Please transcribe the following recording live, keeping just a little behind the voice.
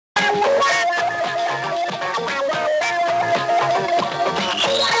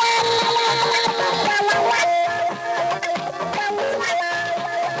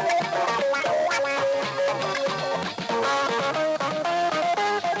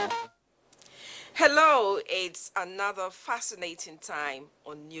Hello, it's another fascinating time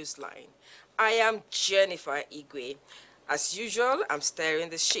on Newsline. I am Jennifer Igwe. As usual, I'm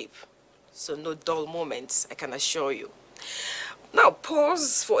steering the ship, so no dull moments, I can assure you. Now,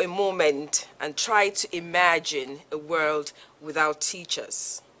 pause for a moment and try to imagine a world without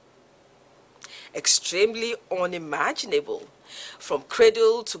teachers. Extremely unimaginable. From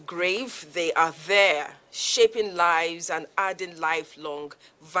cradle to grave, they are there, shaping lives and adding lifelong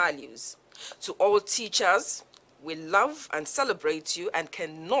values. To all teachers, we love and celebrate you and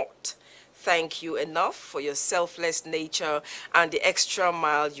cannot thank you enough for your selfless nature and the extra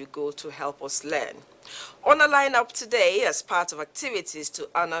mile you go to help us learn. On our lineup today, as part of activities to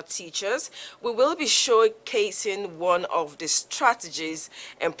honor teachers, we will be showcasing one of the strategies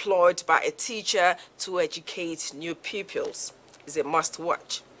employed by a teacher to educate new pupils. It's a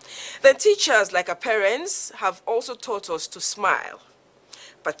must-watch. Then teachers, like our parents, have also taught us to smile,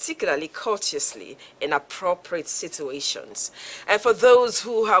 particularly courteously in appropriate situations. And for those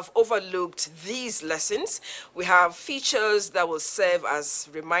who have overlooked these lessons, we have features that will serve as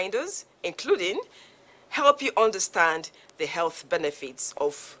reminders, including help you understand the health benefits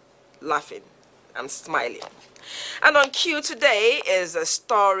of laughing and smiling. And on cue today is a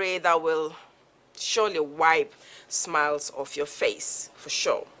story that will surely wipe smiles off your face, for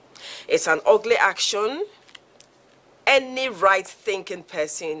sure. It's an ugly action any right-thinking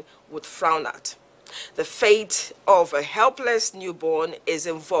person would frown at. The fate of a helpless newborn is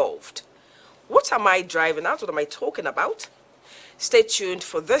involved. What am I driving at? What am I talking about? Stay tuned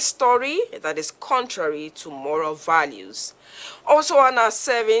for this story that is contrary to moral values. Also on our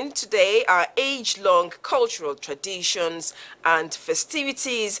serving today are age-long cultural traditions and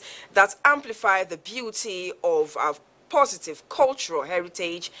festivities that amplify the beauty of our positive cultural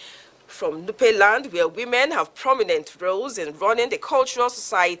heritage from Nupe land, where women have prominent roles in running the cultural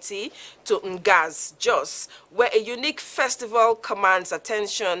society, to Ngaz, Jos, where a unique festival commands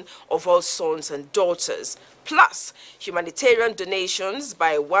attention of all sons and daughters, plus humanitarian donations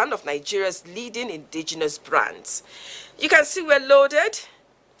by one of Nigeria's leading indigenous brands. You can see we're loaded,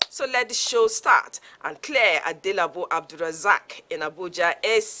 so let the show start. And Claire Adelabo Abdurazak in Abuja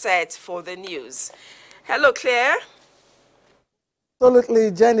is set for the news. Hello, Claire. Absolutely,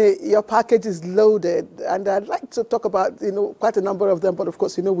 Jenny, your package is loaded, and I'd like to talk about, quite a number of them, but of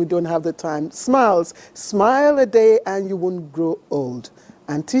course, we don't have the time. Smiles. Smile a day and you won't grow old.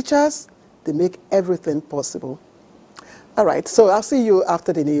 And teachers, they make everything possible. All right, so I'll see you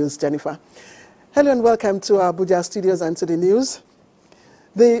after the news, Jennifer. Hello and welcome to our Abuja studios and to the news.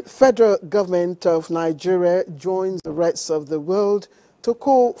 The federal government of Nigeria joins the rest of the world to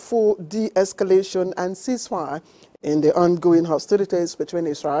call for de-escalation and ceasefire in the ongoing hostilities between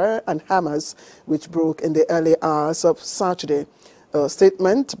Israel and Hamas, which broke in the early hours of Saturday. A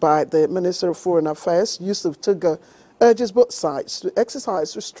statement by the Minister of Foreign Affairs, Yusuf Tuga, urges both sides to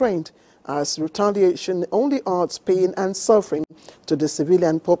exercise restraint as retaliation only adds pain and suffering to the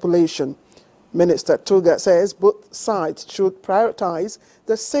civilian population. Minister Tuga says both sides should prioritize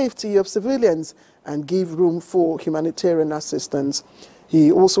the safety of civilians and give room for humanitarian assistance.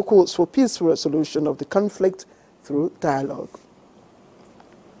 He also calls for peaceful resolution of the conflict through dialogue.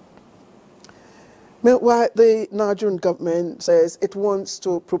 Meanwhile, the Nigerian government says it wants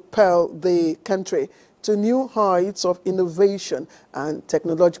to propel the country to new heights of innovation and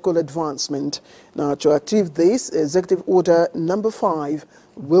technological advancement. Now, to achieve this, Executive Order Number 5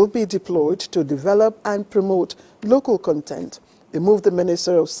 will be deployed to develop and promote local content. A move the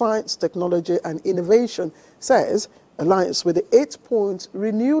Minister of Science, Technology and Innovation says aligns with the 8-point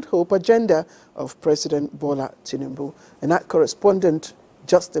renewed hope agenda of President Bola Tinubu. And that correspondent,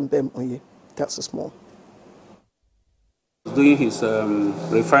 Justin Bemoye, tells us more. Doing his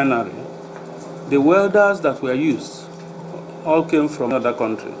refinery, the welders that were used all came from another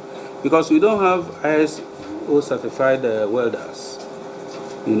country because we don't have ISO certified welders.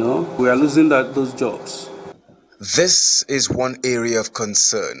 We are losing those jobs. This is one area of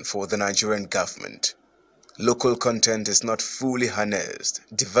concern for the Nigerian government. Local content is not fully harnessed,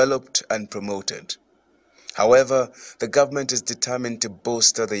 developed and promoted. However, the government is determined to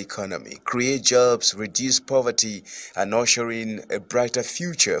bolster the economy, create jobs, reduce poverty, and usher in a brighter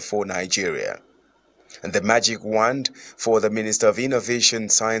future for Nigeria. And the magic wand for the Minister of Innovation,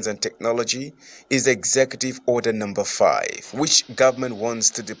 Science and Technology is Executive Order Number 5, which government wants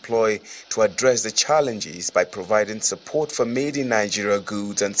to deploy to address the challenges by providing support for made-in-Nigeria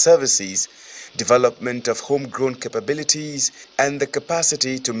goods and services, development of homegrown capabilities, and the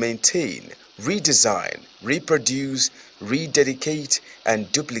capacity to maintain, redesign, reproduce, rededicate, and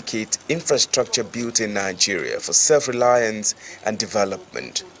duplicate infrastructure built in Nigeria for self-reliance and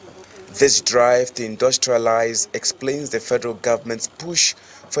development. This drive to industrialize explains the federal government's push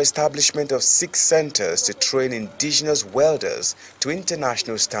for establishment of 6 centers to train indigenous welders to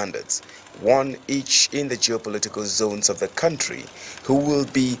international standards, one each in the geopolitical zones of the country, who will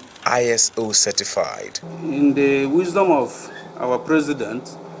be ISO certified. In the wisdom of our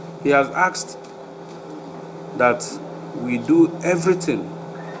president, he has asked that we do everything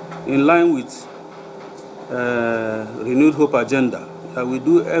in line with Renewed Hope agenda, that we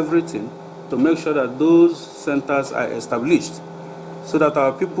do everything to make sure that those centers are established so that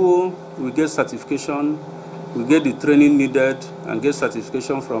our people will get certification, will get the training needed and get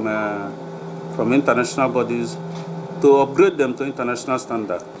certification from international bodies to upgrade them to international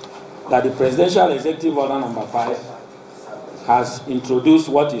standard. That the Presidential Executive Order number 5 has introduced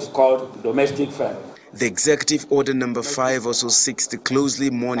what is called domestic firm. The Executive Order number 5 also seeks to closely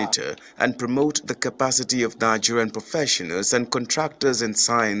monitor and promote the capacity of Nigerian professionals and contractors in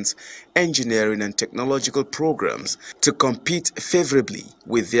science, engineering and technological programs to compete favorably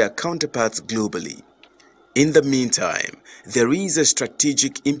with their counterparts globally. In the meantime, there is a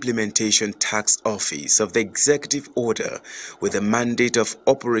Strategic Implementation Task Office of the Executive Order with the mandate of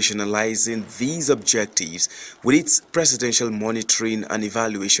operationalizing these objectives with its Presidential Monitoring and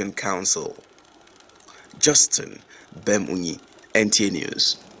Evaluation Council. Justin Bemunyi, NTA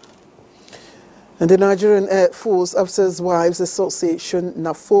News. And the Nigerian Air Force Officers' Wives Association,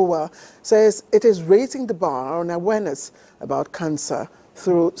 NAFOA, says it is raising the bar on awareness about cancer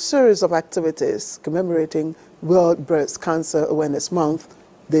through a series of activities commemorating World Breast Cancer Awareness Month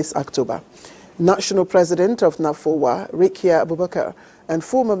this October. National President of NAFOA, Rekia Abubakar, and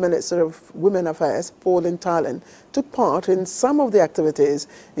former Minister of Women Affairs, Pauline Talon, took part in some of the activities,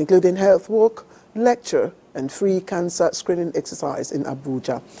 including health walk, lecture, and free cancer screening exercise in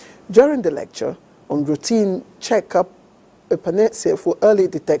Abuja. During the lecture on routine checkup panacea for early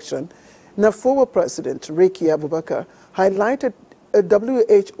detection, NAFOA President Rekia Abubakar highlighted a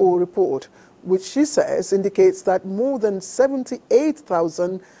WHO report which she says indicates that more than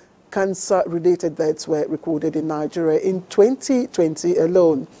 78,000 cancer-related deaths were recorded in Nigeria in 2020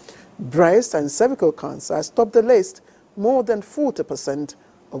 alone. Breast and cervical cancer has topped the list, more than 40%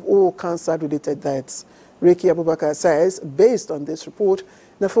 of all cancer-related deaths. Rekia Abubakar says, based on this report,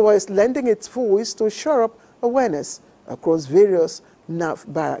 NAFOA is lending its voice to shore up awareness across various NAF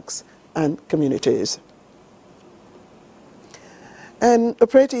barracks and communities. And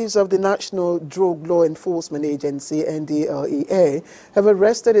operatives of the National Drug Law Enforcement Agency, NDLEA, have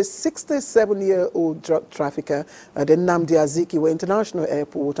arrested a 67-year-old drug trafficker at the Nnamdi Azikiwe International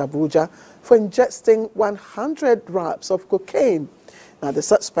Airport, Abuja, for ingesting 100 wraps of cocaine. Now, the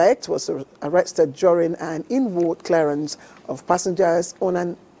suspect was arrested during an inward clearance of passengers on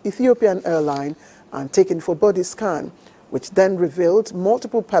an Ethiopian airline and taken for body scan, which then revealed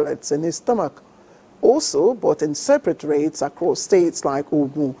multiple pellets in his stomach. Also, bought in separate rates across states like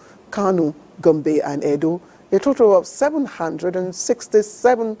Ogun, Kano, Gombe, and Edo, a total of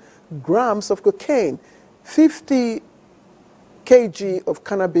 767 grams of cocaine, 50 kg of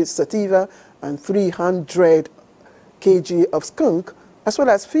cannabis sativa, and 300 kg of skunk, as well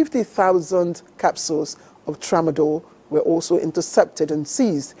as 50,000 capsules of tramadol were also intercepted and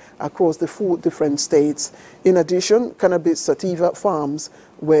seized across the 4 different states. In addition, cannabis sativa farms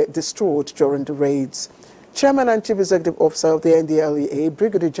were destroyed during the raids. Chairman and Chief Executive Officer of the NDLEA,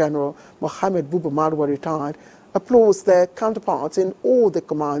 Brigadier General Mohammed Buba Marwa, retired, applauds their counterparts in all the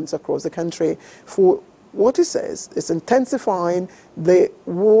commands across the country for what he says is intensifying the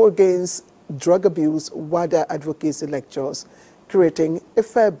war against drug abuse WADA advocacy lectures, creating a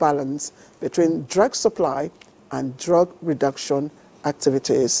fair balance between drug supply and drug reduction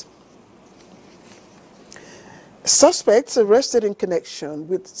activities. Suspects arrested in connection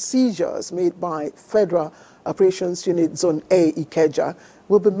with seizures made by Federal Operations Unit Zone A, Ikeja,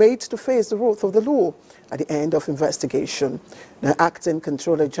 will be made to face the wrath of the law at the end of investigation. The Acting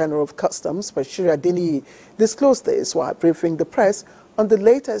Controller General of Customs, Bashir Adini, disclosed this while briefing the press on the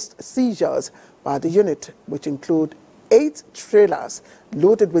latest seizures by the unit, which include 8 trailers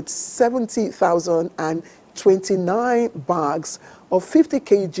loaded with 70,029 bags of 50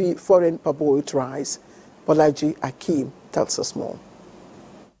 kg foreign parboiled rice. Bolaji Akim tells us more.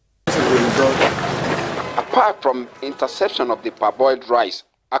 Apart from interception of the parboiled rice,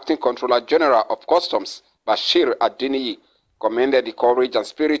 Acting Controller General of Customs Bashir Adini commended the courage and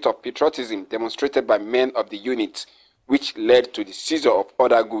spirit of patriotism demonstrated by men of the unit, which led to the seizure of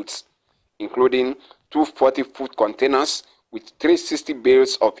other goods, including 240 food containers with 360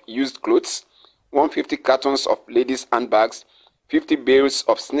 bales of used clothes, 150 cartons of ladies' handbags, 50 bales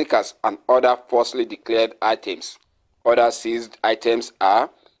of sneakers and other falsely declared items. Other seized items are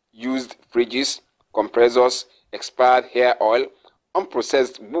used fridges, compressors, expired hair oil,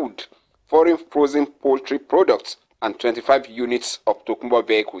 unprocessed wood, foreign frozen poultry products, and 25 units of Tokumbo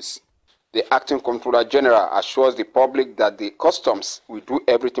vehicles. The Acting Controller General assures the public that the customs will do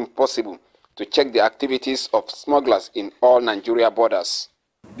everything possible to check the activities of smugglers in all Nigeria borders.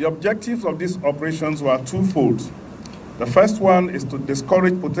 The objectives of these operations were twofold. The first one is to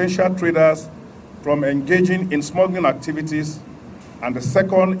discourage potential traders from engaging in smuggling activities, and the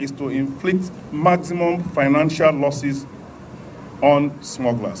second is to inflict maximum financial losses on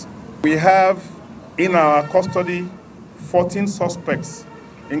smugglers. We have in our custody 14 suspects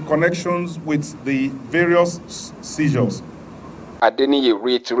in connections with the various seizures. Adeniyi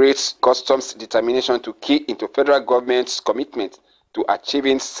reiterates customs' determination to key into federal government's commitment to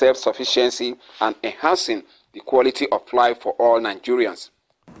achieving self-sufficiency and enhancing the quality of life for all Nigerians.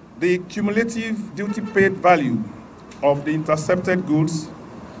 The cumulative duty-paid value of the intercepted goods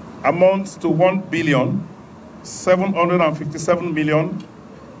amounts to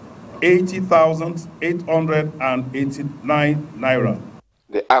 1,757,080,889 naira.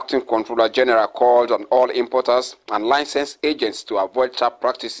 The Acting Controller General called on all importers and licensed agents to avoid sharp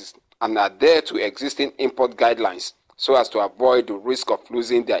practices and adhere to existing import guidelines so as to avoid the risk of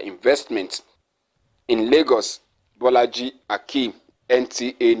losing their investments. In Lagos, Bolaji Akeem,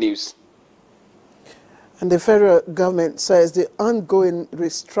 NTA News. And the federal government says the ongoing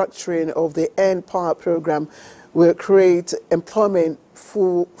restructuring of the NPower program will create employment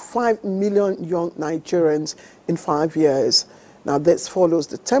for 5 million young Nigerians in 5 years. Now, this follows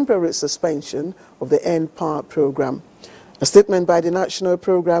the temporary suspension of the NPower program. A statement by the National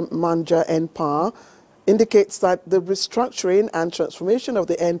Program Manager NPower indicates that the restructuring and transformation of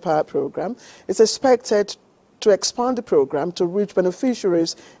the NPower program is expected to expand the program to reach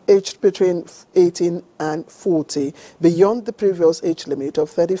beneficiaries aged between 18 and 40, beyond the previous age limit of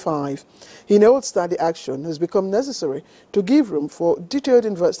 35. He notes that the action has become necessary to give room for detailed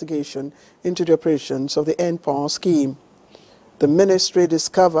investigation into the operations of the NPower scheme. The ministry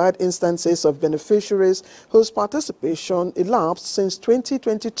discovered instances of beneficiaries whose participation elapsed since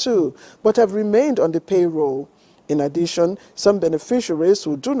 2022 but have remained on the payroll. In addition, some beneficiaries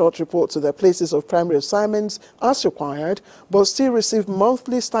who do not report to their places of primary assignments as required but still receive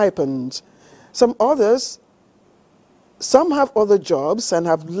monthly stipends. Some have other jobs and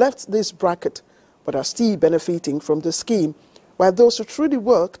have left this bracket but are still benefiting from the scheme, while those who truly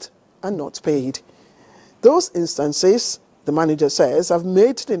worked are not paid. Those instances, the manager says, have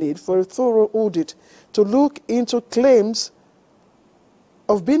made the need for a thorough audit to look into claims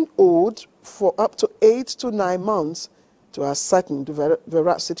of being owed for up to 8 to 9 months to ascertain the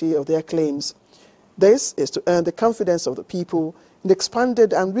veracity of their claims. This is to earn the confidence of the people in the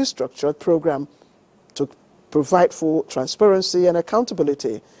expanded and restructured program, to provide for transparency and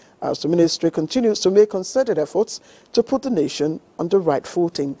accountability as the ministry continues to make concerted efforts to put the nation on the right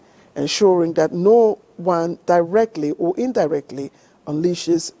footing, ensuring that no one directly or indirectly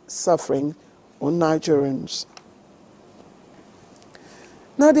unleashes suffering on Nigerians.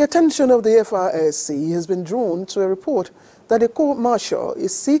 Now, the attention of the FRSC has been drawn to a report that a court-martial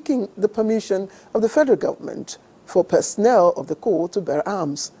is seeking the permission of the federal government for personnel of the court to bear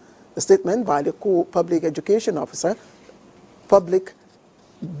arms. A statement by the court public education officer, Public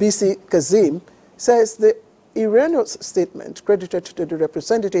BC Kazim, says the erroneous statement credited to the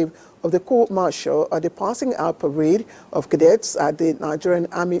representative of the court-martial at the passing out parade of cadets at the Nigerian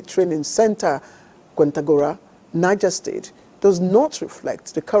Army Training Center, Kwantagora, Niger State, does not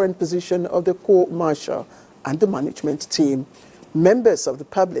reflect the current position of the court-martial and the management team. Members of the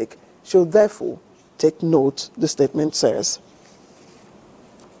public should therefore take note, the statement says.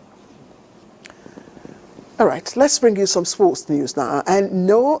 All right, let's bring you some sports news now. And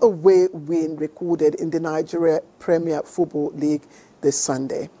no away win recorded in the Nigeria Premier Football League this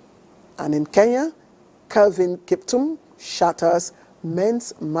Sunday. And in Kenya, Calvin Kiptum shatters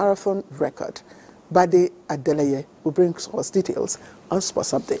men's marathon record. Bade Adeleye will bring us details on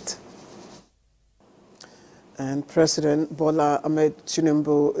Sports Update. And President Bola Ahmed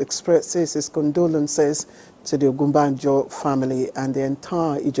Tinubu expresses his condolences to the Ogumbanjo family and the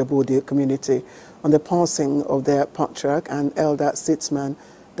entire Ijebu community on the passing of their patriarch and elder statesman,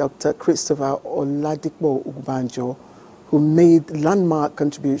 Dr. Christopher Oladipo Ogumbanjo, who made landmark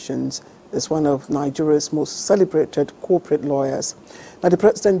contributions as one of Nigeria's most celebrated corporate lawyers. Now, the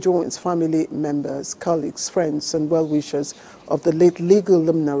President joins family members, colleagues, friends, and well-wishers of the late legal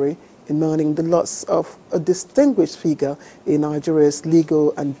luminary in mourning the loss of a distinguished figure in Nigeria's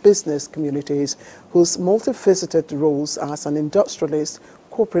legal and business communities, whose multifaceted roles as an industrialist,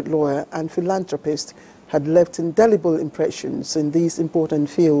 corporate lawyer, and philanthropist had left indelible impressions in these important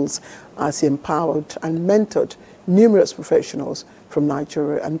fields as he empowered and mentored numerous professionals from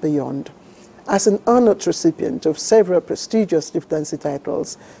Nigeria and beyond. As an honored recipient of several prestigious chieftaincy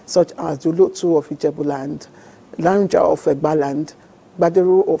titles, such as Jolotu of Ijebuland, Laranja of Egbaland,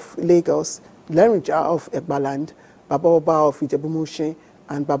 Badero of Lagos, Laranja of Egbaland, Baba Oba of Ijebu-Mushin,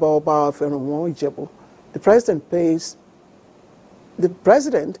 and Baba Oba of Eronwo Ijebu, the president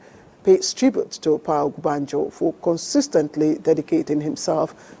pays tribute to Pa Ogunbanjo for consistently dedicating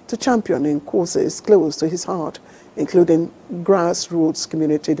himself to championing causes close to his heart, including grassroots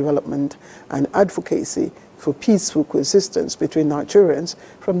community development and advocacy for peaceful coexistence between Nigerians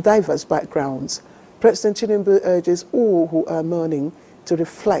from diverse backgrounds. President Tinubu urges all who are mourning to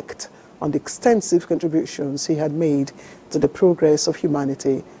reflect on the extensive contributions he had made to the progress of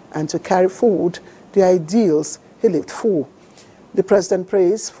humanity and to carry forward the ideals he lived for. The President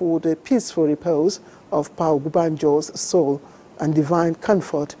prays for the peaceful repose of Pa Ogunbanjo's soul and divine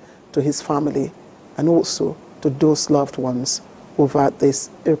comfort to his family and also to those loved ones over this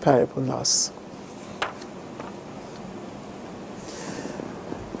irreparable loss.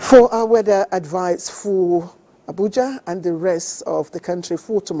 For our weather advice for Abuja and the rest of the country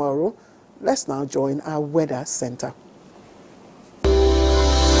for tomorrow, let's now join our weather center.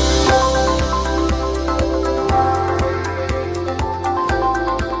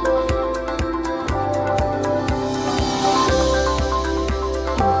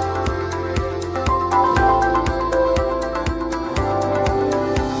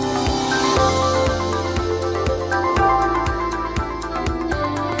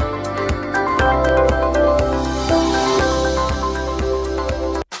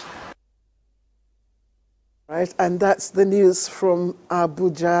 And that's the news from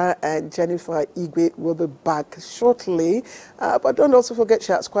Abuja, and Jennifer Igwe will be back shortly. But don't also forget,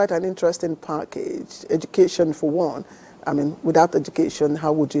 she has quite an interesting package. Education for one. I mean, without education,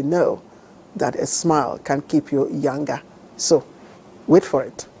 how would you know that a smile can keep you younger? So, wait for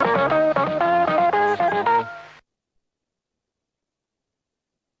it.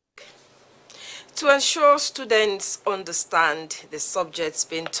 To ensure students understand the subjects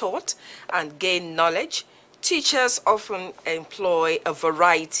being taught and gain knowledge, teachers often employ a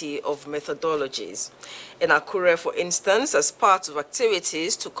variety of methodologies. In Akure, for instance, as part of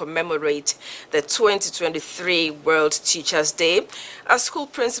activities to commemorate the 2023 World Teachers' Day, a school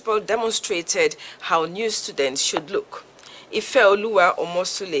principal demonstrated how new students should look. Ifeoluwa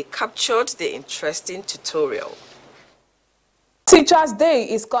Omosule captured the interesting tutorial. Teachers' Day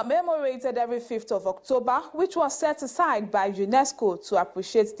is commemorated every 5th of October, which was set aside by UNESCO to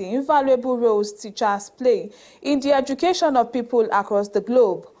appreciate the invaluable roles teachers play in the education of people across the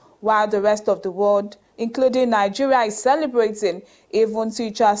globe, while the rest of the world, including Nigeria, is celebrating, even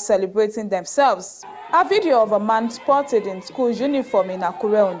teachers celebrating themselves. A video of a man spotted in school uniform in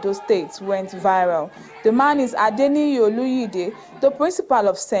Akure, Ondo State went viral. The man is Adeni Oluyide, the principal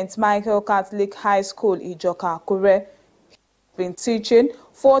of St. Michael Catholic High School, Ijoka, Akure. Been teaching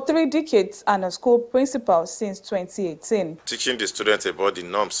for 3 decades and a school principal since 2018. Teaching the students about the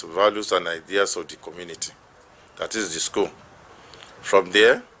norms, values, and ideas of the community, that is the school. From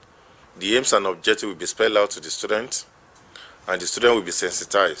there, the aims and objectives will be spelled out to the student, and the student will be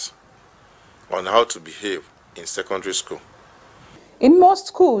sensitized on how to behave in secondary school. In most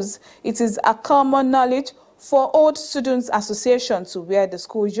schools, it is a common knowledge for Old Students Association to wear the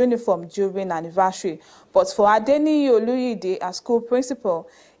school uniform during anniversary. But for Adeni Oluyide, a school principal,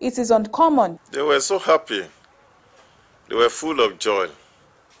 it is uncommon. They were so happy. They were full of joy.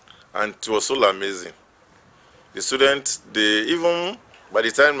 And it was so amazing. The students, even by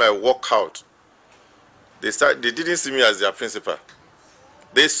the time I walk out, they didn't see me as their principal.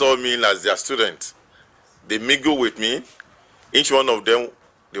 They saw me as their student. They mingle with me. Each one of them,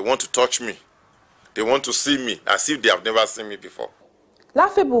 they want to touch me. They want to see me as if they have never seen me before.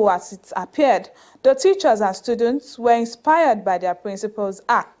 Laughable as it appeared, the teachers and students were inspired by their principal's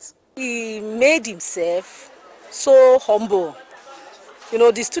act. He made himself so humble. You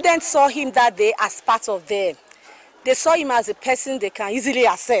know, the students saw him that day as part of them. They saw him as a person they can easily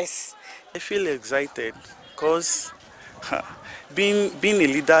assess. I feel excited because being a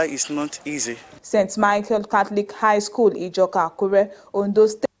leader is not easy. St. Michael Catholic High School, Ijoka, Akure, Ondo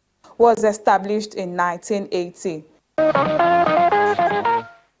State, was established in 1980.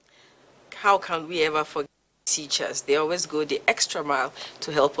 How can we ever forget teachers? They always go the extra mile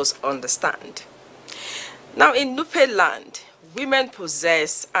to help us understand. Now in Nupe land, women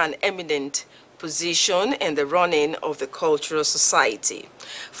possess an eminent position in the running of the cultural society.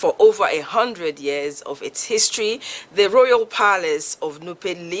 For over 100 years of its history, the royal palace of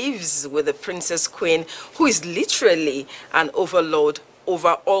Nupe lives with the Princess Queen, who is literally an overlord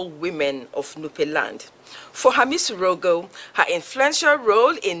over all women of Nupe land. For Hamisu Rogo, her influential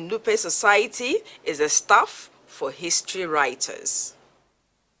role in Nupe society is a staff for history writers.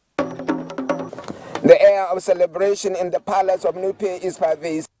 The air of celebration in the palace of Nupe is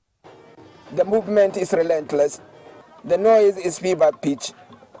pervasive. The movement is relentless. The noise is fever pitch.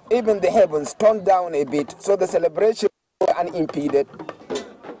 Even the heavens toned down a bit, so the celebration is unimpeded.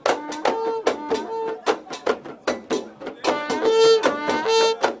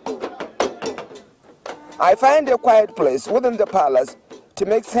 I find a quiet place within the palace to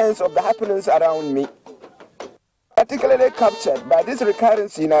make sense of the happenings around me. Particularly captured by this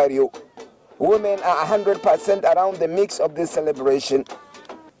recurrent scenario, women are 100% around the mix of this celebration.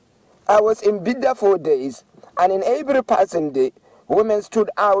 I was in Bida 4 days, and in every passing day, women stood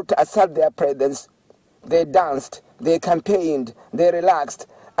out to assert their presence. They danced, they campaigned, they relaxed,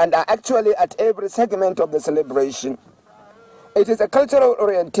 and are actually at every segment of the celebration. It is a cultural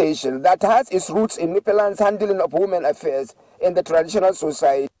orientation that has its roots in Nupeland's handling of women affairs in the traditional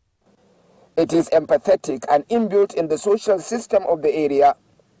society. It is empathetic and inbuilt in the social system of the area.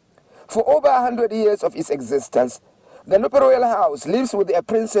 For over 100 years of its existence, the Nupe Royal House lives with a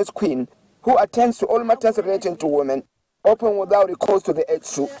Princess Queen who attends to all matters relating to women, often without recourse to the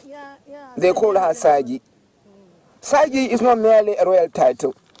Etsu. They call her Sagi. Sagi is not merely a royal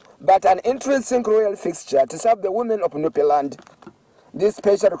title, but an intrinsic royal fixture to serve the women of Nupeland. This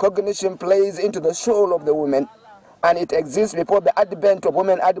special recognition plays into the soul of the women, and it exists before the advent of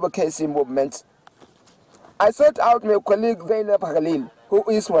women advocacy movements. I sought out my colleague Zainab Khalil, who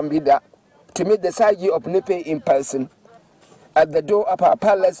is from Bida, to meet the Sagi of Nupe in person. At the door of our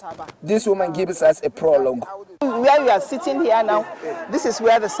palace, this woman gives us a prologue. Where we are sitting here now, this is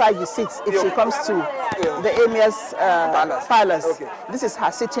where the Sagi sits if she comes to the Emir's palace. Okay. This is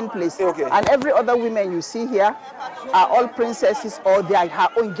her sitting place. Okay. And every other woman you see here are all princesses or they are her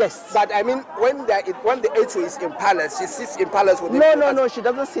own guests. But I mean, when the Etsu is in palace, she sits in palace with the No, she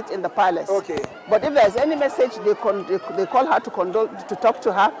doesn't sit in the palace. Okay. But if there's any message, they call her to talk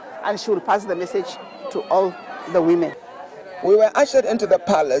to her, and she will pass the message to all the women. We were ushered into the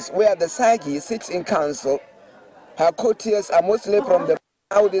palace where the Sagi sits in council. Her courtiers are mostly from the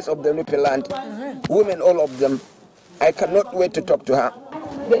houses of the Nupeland. Women, all of them. I cannot wait to talk to her.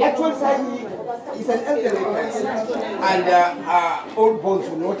 The actual Sagi is an elderly person, and her old bones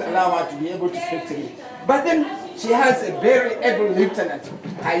will not allow her to be able to speak to me. But then she has a very able lieutenant,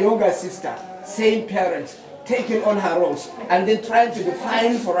 her younger sister, same parents, taking on her roles, and then trying to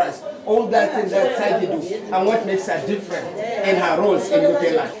define for us all that thing that Sagi do and what makes her different in her roles in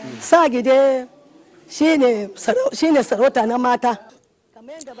Nupeland. Sagi de shine sarauta na mata.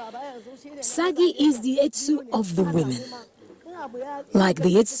 Sagi is the Etsu of the women. Like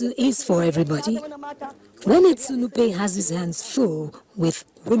the Etsu is for everybody. When Etsu Nupe has his hands full with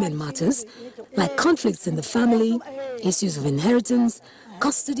women matters, like conflicts in the family, issues of inheritance,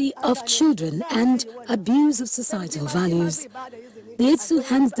 custody of children, and abuse of societal values, the Etsu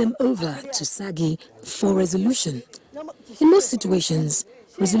hands them over to Sagi for resolution. In most situations,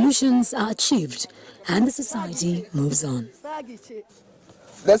 resolutions are achieved and the society moves on.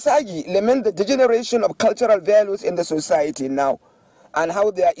 The Sagi lament the degeneration of cultural values in the society now, and how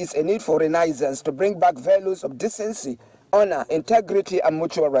there is a need for renaissance to bring back values of decency, honor, integrity, and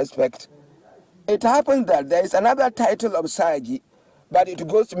mutual respect. It happens that there is another title of Sagi, but it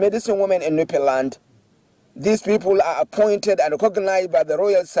goes to medicine women in Nupeland. These people are appointed and recognized by the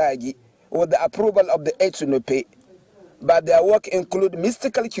royal Sagi with the approval of the Etsu Nupe. But their work includes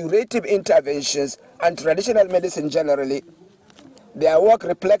mystical curative interventions and traditional medicine generally. Their work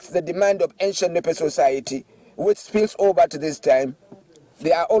reflects the demand of ancient Nupe society, which spills over to this time.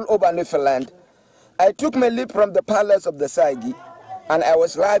 They are all over Nupeland. I took my leave from the palace of the Sagi, and I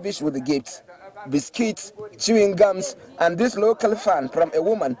was lavish with gifts, biscuits, chewing gums, and this local fan from a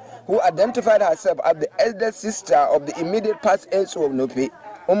woman who identified herself as the elder sister of the immediate past Etsu of Nupe,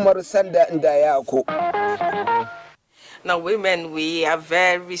 Umaru Sanda Ndayako. Now, women, we are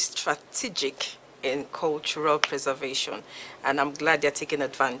very strategic in cultural preservation, and I'm glad they're taking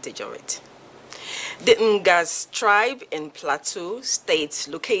advantage of it. The Ngas tribe in Plateau State,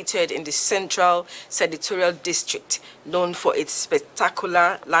 located in the central senatorial district, known for its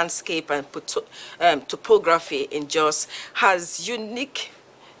spectacular landscape and topography in Jos, has a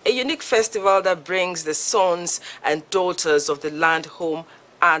unique festival that brings the sons and daughters of the land home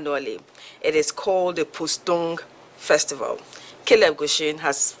annually. It is called the Pustung Festival. Caleb Goshin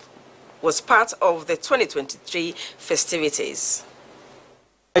has was part of the 2023 festivities.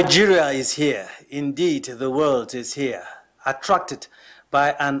 Nigeria is here. Indeed, the world is here, attracted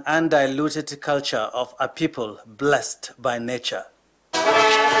by an undiluted culture of a people blessed by nature.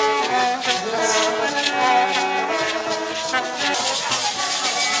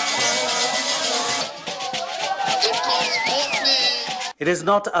 It is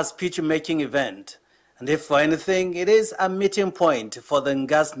not a speech-making event, and if for anything, it is a meeting point for the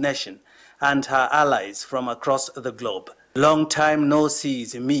Ngas nation and her allies from across the globe. Long time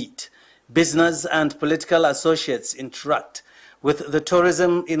no-sees meet, business and political associates interact, with the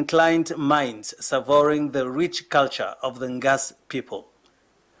tourism-inclined minds savoring the rich culture of the Ngas people.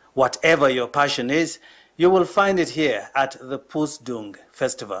 Whatever your passion is, you will find it here at the Pusdung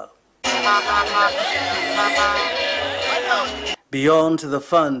Festival. Beyond the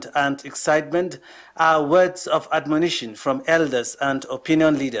fun and excitement are words of admonition from elders and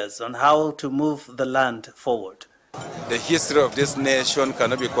opinion leaders on how to move the land forward. The history of this nation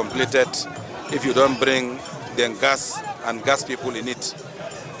cannot be completed if you don't bring the Ngas and Ngas people in it.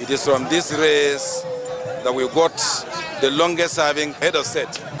 It is from this race that we got the longest serving head of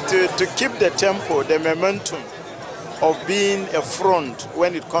state. To keep the tempo, the momentum of being a front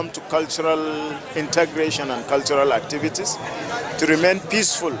when it comes to cultural integration and cultural activities, to remain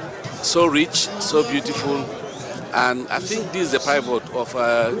peaceful. So rich, so beautiful, and I think this is the pivot of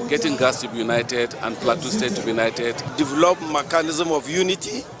getting Ngas to be united and Plateau State to be united. Develop mechanism of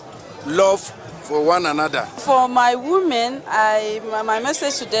unity, love for one another. For my women, my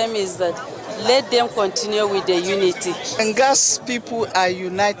message to them is that let them continue with the unity. Ngas people are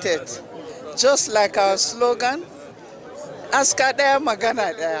united, just like our slogan, Askadea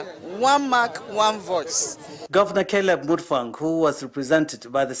Maganadea, one mark, one voice. Governor Caleb Mutfwang, who was represented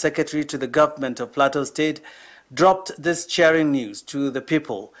by the Secretary to the Government of Plateau State, dropped this cheering news to the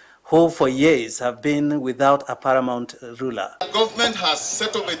people who for years have been without a paramount ruler. The government has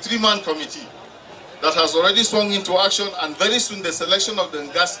set up a three-man committee that has already swung into action, and very soon the selection of the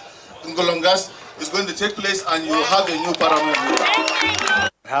Ngolongas is going to take place and you will have a new paramount ruler.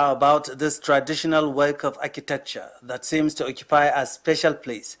 How about this traditional work of architecture that seems to occupy a special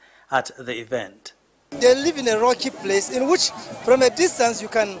place at the event? They live in a rocky place in which from a distance you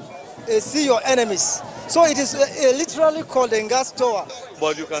can see your enemies. So it is literally called a Ngas Tower.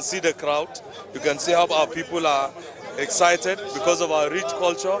 But you can see the crowd, you can see how our people are excited because of our rich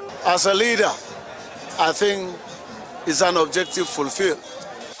culture. As a leader, I think it's an objective fulfilled.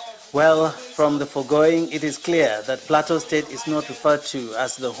 Well, from the foregoing, it is clear that Plateau State is not referred to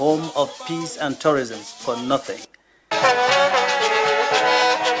as the home of peace and tourism for nothing.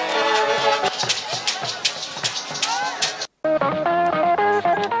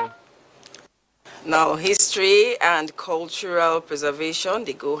 Now, history and cultural preservation,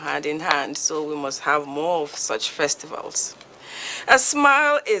 they go hand in hand, so we must have more of such festivals. A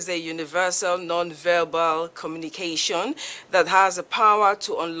smile is a universal non-verbal communication that has the power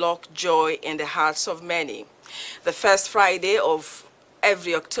to unlock joy in the hearts of many. The first Friday of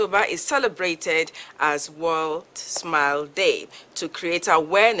every October is celebrated as World Smile Day to create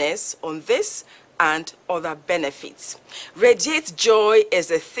awareness on this and other benefits. Radiate Joy is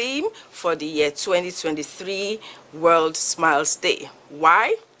a theme for the year 2023 World Smiles Day.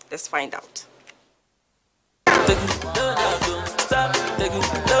 Why? Let's find out.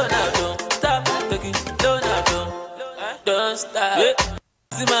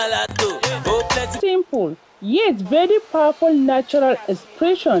 Simple, yet very powerful natural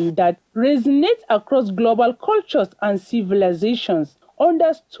expression that resonates across global cultures and civilizations,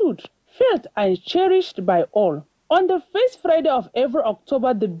 understood, felt and cherished by all. On the first Friday of every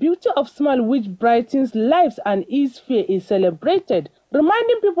October, the beauty of smile which brightens lives and ease fear is celebrated,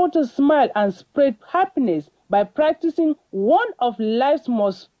 reminding people to smile and spread happiness by practicing one of life's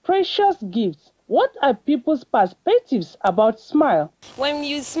most precious gifts. What are people's perspectives about smile? When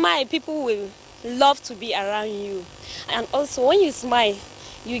you smile, people will love to be around you. And also when you smile,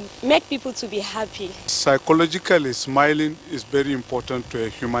 you make people to be happy. Psychologically, smiling is very important to a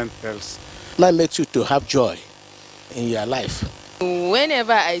human health. That makes you to have joy in your life.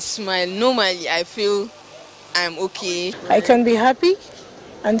 Whenever I smile, normally I feel I'm okay. I can be happy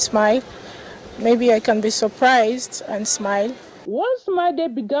and smile. Maybe I can be surprised and smile. World Smile Day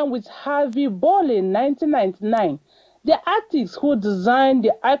began with Harvey Ball in 1999, the artist who designed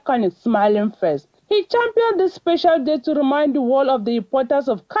the iconic smiling face. He championed this special day to remind the world of the importance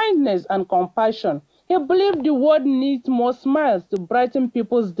of kindness and compassion. He believed the world needs more smiles to brighten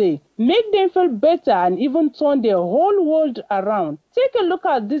people's day, make them feel better, and even turn their whole world around. Take a look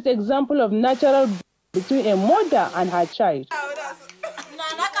at this example of natural between a mother and her child.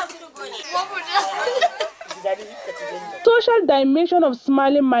 Social dimension of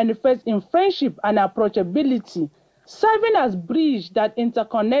smiling manifests in friendship and approachability, serving as bridge that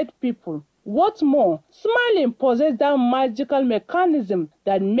interconnect people. What's more, smiling possesses that magical mechanism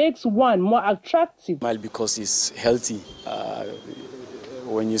that makes one more attractive. Smile because it's healthy.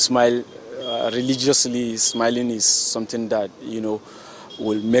 When you smile religiously, smiling is something that,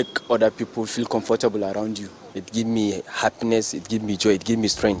 will make other people feel comfortable around you. It gives me happiness, it gives me joy, it gives me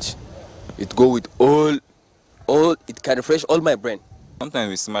strength. It goes with all, it can refresh all my brain. Sometimes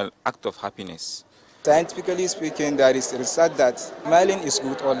we smile, act of happiness. Scientifically speaking, there is research that smiling is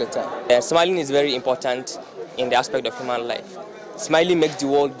good all the time. Smiling is very important in the aspect of human life. Smiling makes the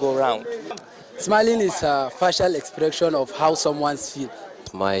world go round. Smiling is a facial expression of how someone feels.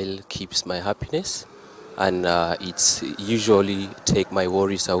 Smile keeps my happiness, and it's usually take my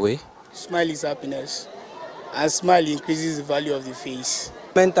worries away. Smile is happiness, and smile increases the value of the face.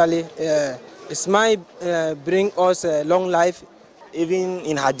 Mentally, a smile brings us a long life. Even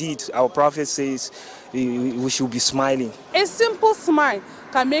in Hadith, our prophet says we should be smiling. A simple smile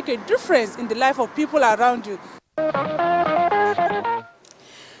can make a difference in the life of people around you.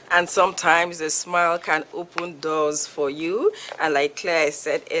 And sometimes a smile can open doors for you. And like Claire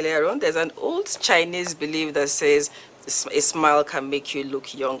said earlier on, there's an old Chinese belief that says a smile can make you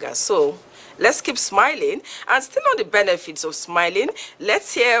look younger. So let's keep smiling. And still on the benefits of smiling,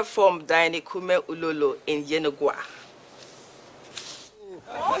 let's hear from Diane Kume Ulolo in Yenogwa.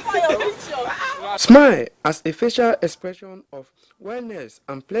 Smile as a facial expression of wellness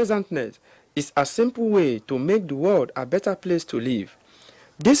and pleasantness is a simple way to make the world a better place to live.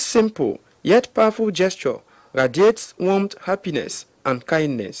 This simple yet powerful gesture radiates warmth, happiness, and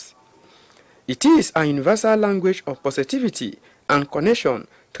kindness. It is a universal language of positivity and connection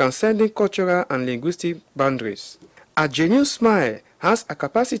transcending cultural and linguistic boundaries. A genuine smile has a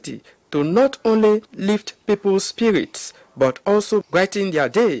capacity to not only lift people's spirits, but also brighten their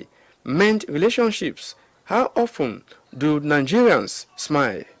day, mend relationships. How often do Nigerians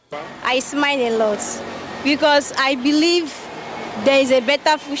smile? I smile a lot because I believe there is a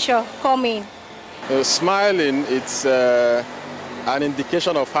better future coming. Smiling, it's an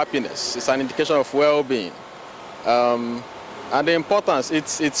indication of happiness. It's an indication of well-being. And the importance,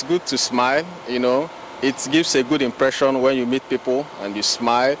 it's good to smile, It gives a good impression when you meet people and you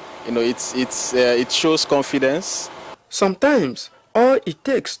smile. It shows confidence. Sometimes, all it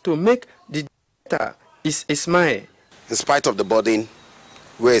takes to make the better is a smile. In spite of the burden,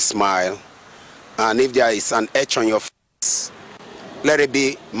 wear a smile. And if there is an etch on your face, let it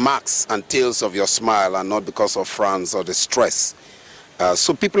be marks and tales of your smile and not because of frowns or the stress.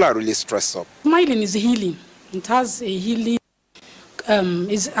 So people are really stressed up. Smiling is healing. It has a healing,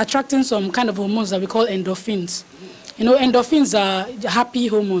 it's attracting some kind of hormones that we call endorphins. Endorphins are happy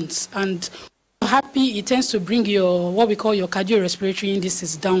hormones, and happy, it tends to bring your, what we call your cardiorespiratory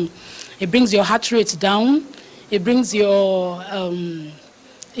indices down. It brings your heart rate down. It brings your,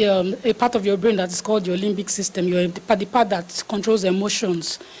 a part of your brain that is called your limbic system, the part that controls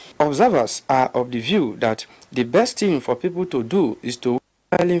emotions. Observers are of the view that the best thing for people to do is to wear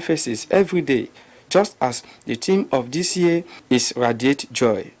smiling faces every day, just as the theme of this year is Radiate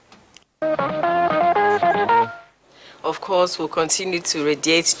Joy. Of course, we'll continue to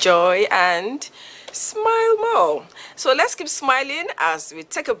radiate joy and smile more. So let's keep smiling as we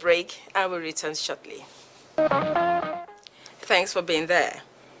take a break and we'll return shortly. Thanks for being there.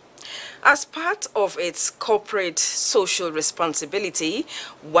 As part of its corporate social responsibility,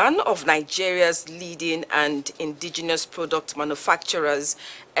 one of Nigeria's leading and indigenous product manufacturers,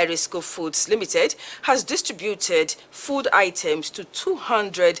 Erisco Foods Limited, has distributed food items to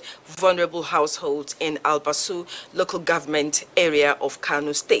 200 vulnerable households in Albasu local government area of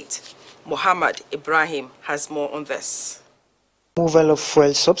Kano State. Muhammad Ibrahim has more on this. Removal of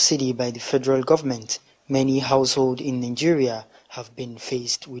fuel subsidy by the federal government. Many households in Nigeria have been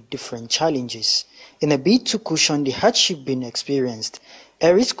faced with different challenges. In a bid to cushion the hardship being experienced,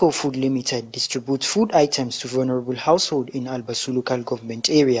 Erisco Food Limited distributes food items to vulnerable households in Albasu local government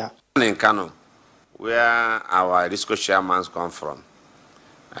area. In Kano, where our Erisco chairmen come from,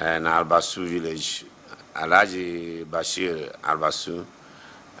 in Albasu village, Alhaji Bashir Albasu,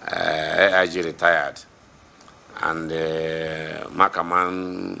 AIG retired, and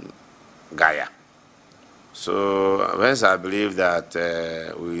Makaman Gaya. So, hence I believe that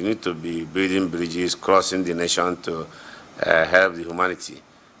we need to be building bridges, crossing the nation to help the humanity.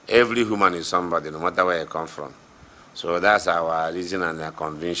 Every human is somebody, no matter where you come from. So that's our reason and our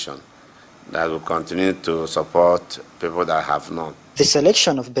conviction that we continue to support people that have none. The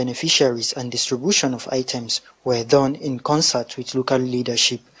selection of beneficiaries and distribution of items were done in concert with local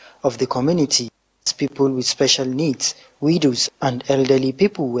leadership of the community, as people with special needs, widows and elderly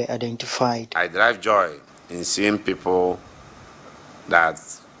people were identified. I derive joy in seeing people that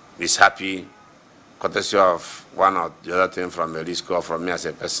is happy, courtesy of one or the other thing from a risk or from me as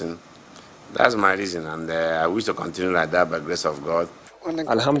a person. That's my reason, and I wish to continue like that by the grace of God.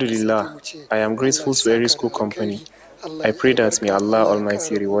 Alhamdulillah, I am grateful to Eri School Company. I pray that may Allah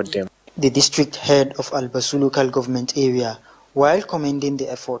Almighty reward them. The district head of Albasu local government area, while commending the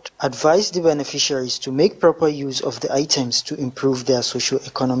effort, advised the beneficiaries to make proper use of the items to improve their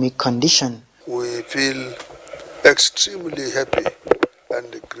socio-economic condition. We feel extremely happy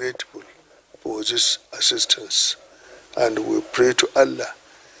and grateful for this assistance, and we pray to Allah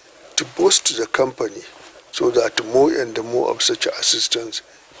to boost the company so that more and more of such assistance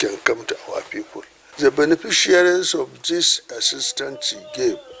can come to our people. The beneficiaries of this assistance he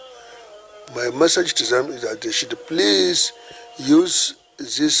gave, my message to them is that they should please use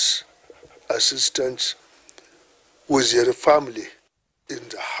this assistance with their family in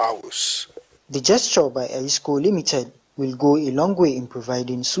the house. The gesture by Arisco Limited will go a long way in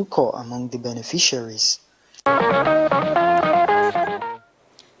providing succor among the beneficiaries.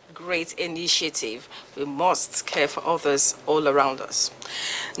 Great initiative. We must care for others all around us.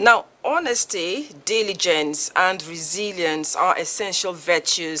 Now, honesty, diligence, and resilience are essential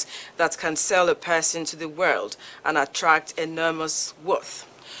virtues that can sell a person to the world and attract enormous worth.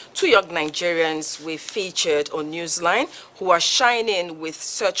 Two young Nigerians we featured on Newsline who are shining with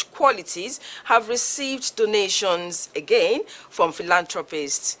such qualities have received donations again from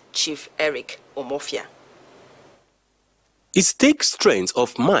philanthropist Chief Eric Omofia. It takes strength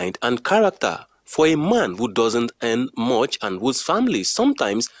of mind and character for a man who doesn't earn much and whose family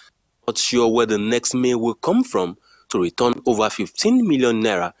sometimes not sure where the next meal will come from to return over 15 million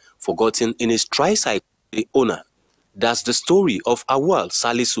naira forgotten in his tricycle the owner. That's the story of Awal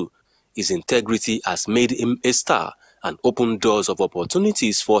Salisu. His integrity has made him a star and opened doors of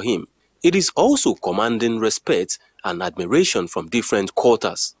opportunities for him. It is also commanding respect and admiration from different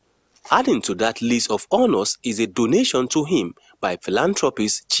quarters. Adding to that list of honors is a donation to him by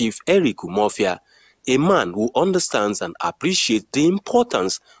philanthropist Chief Eric Umofia, a man who understands and appreciates the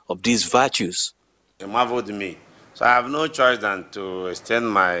importance of these virtues. They marveled me, so I have no choice than to extend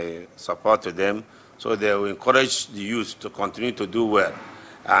my support to them, so they will encourage the youth to continue to do well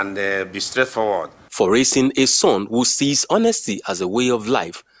and be straightforward. For raising a son who sees honesty as a way of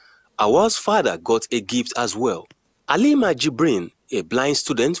life, Awal's father got a gift as well. Alima Jibrin, a blind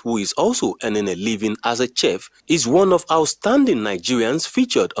student who is also earning a living as a chef, is one of outstanding Nigerians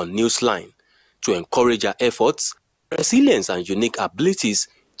featured on Newsline. To encourage her efforts, resilience and unique abilities,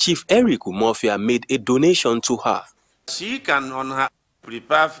 Chief Eric Umofia made a donation to her. She can on her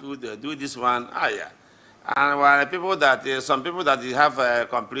prepare food, do this one, and while people that some people that have a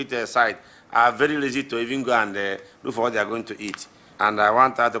complete sight are very lazy to even go and look for what they are going to eat. And I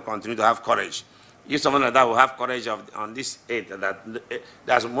want her to continue to have courage. If someone like that will have courage on this age, that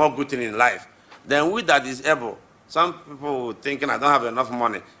there's more good thing in life, then we that is able. Some people thinking I don't have enough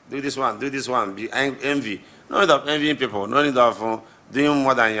money, do this one, be envy. No need of envying people, no need of doing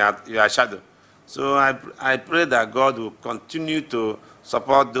more than your shadow. So I pray that God will continue to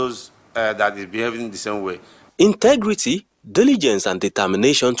support those that is behaving the same way. Integrity, diligence and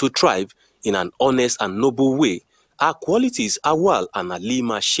determination to thrive in an honest and noble way are qualities Awal and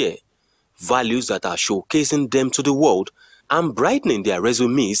Alima share. Values that are showcasing them to the world and brightening their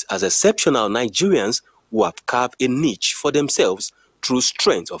resumes as exceptional Nigerians who have carved a niche for themselves through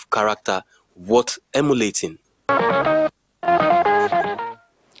strength of character worth emulating.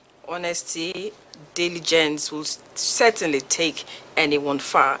 Honesty, diligence will certainly take anyone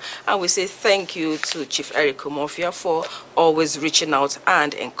far. And we say thank you to Chief Eric Umofia for always reaching out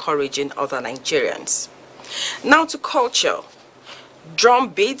and encouraging other Nigerians. Now to culture. Drum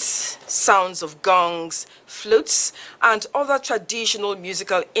beats, sounds of gongs, flutes, and other traditional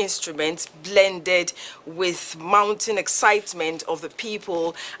musical instruments blended with mounting excitement of the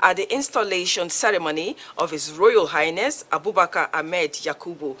people at the installation ceremony of His Royal Highness Abubakar Ahmed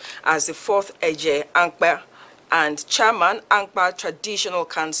Yakubu as the 4th Eje Ankpa and Chairman Ankpa Traditional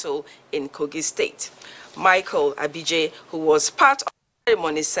Council in Kogi State. Michael Abije, who was part of the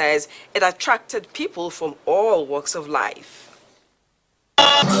ceremony, says it attracted people from all walks of life.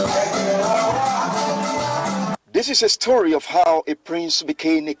 This is a story of how a prince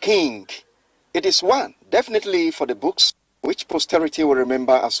became a king. It is one, definitely for the books, which posterity will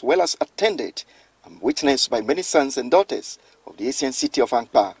remember as well as attended and witnessed by many sons and daughters of the ancient city of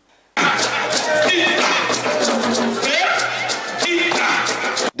Ankpa.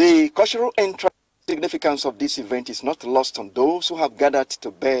 cultural and significance of this event is not lost on those who have gathered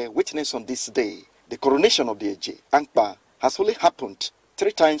to bear witness on this day. The coronation of the Eje Ankpa has only happened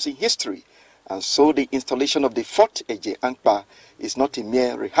 3 times in history, and so the installation of the 4th Eje Ankpa is not a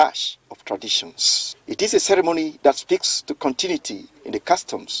mere rehash of traditions. It is a ceremony that speaks to continuity in the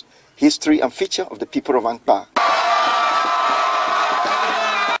customs, history and feature of the people of Ankpa.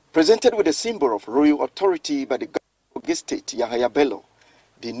 Presented with a symbol of royal authority by the governor of Ogun State, Yahaya Bello,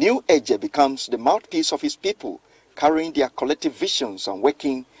 the new Eje becomes the mouthpiece of his people, carrying their collective visions and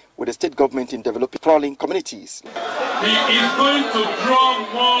working with the state government in developing crawling communities. He is going to draw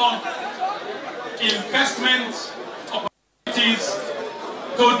more investment opportunities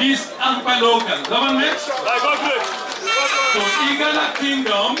to this Ankpa local government, to Igala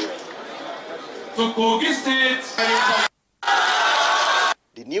Kingdom, to Kogi State.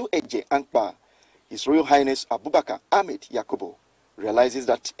 The new Eje Ankpa, His Royal Highness Abubakar Ahmed Yakubu, realizes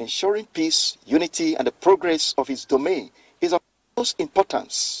that ensuring peace, unity, and the progress of his domain is of utmost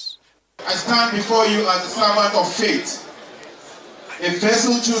importance. I stand before you as a servant of faith, a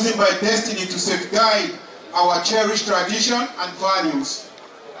vessel chosen by destiny to safeguard our cherished tradition and values,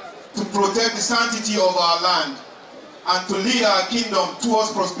 to protect the sanctity of our land, and to lead our kingdom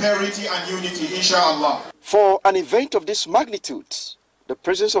towards prosperity and unity, inshallah. For an event of this magnitude, the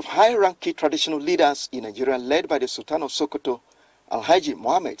presence of high-ranking traditional leaders in Nigeria led by the Sultan of Sokoto, Alhaji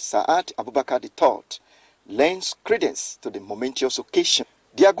Mohammed Sa'ad Abubakar III, lends credence to the momentous occasion.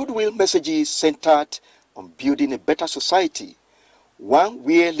 Their goodwill messages centered on building a better society, one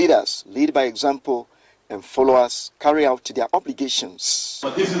where leaders lead by example and followers carry out their obligations.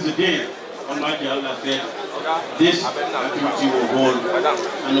 But this is the day Almighty Allah said this activity will hold,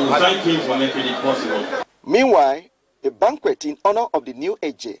 and we thank Him for making it possible. Meanwhile, a banquet in honor of the new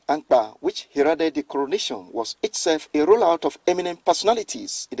Eje Ankpa, which heralded the coronation, was itself a rollout of eminent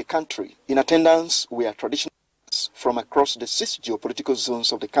personalities in the country. In attendance were traditional leaders from across the 6 geopolitical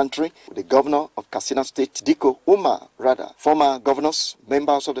zones of the country, with the governor of Katsina State, Diko Umar Rada, former governors,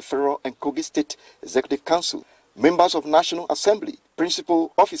 members of the Federal and Kogi State Executive Council, members of National Assembly,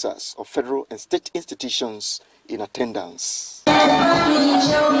 principal officers of federal and state institutions in attendance.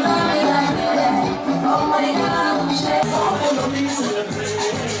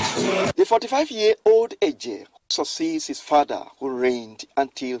 The 45-year-old Eje succeeds his father, who reigned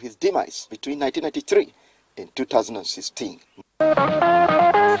until his demise between 1993 and 2016.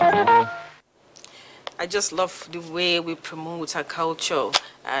 I just love the way we promote our culture,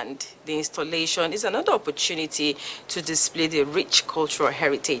 and the installation is another opportunity to display the rich cultural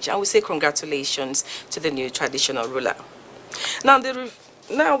heritage. And we say congratulations to the new traditional ruler.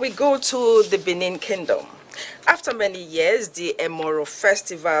 Now we go to the Benin Kingdom. After many years, the Emoro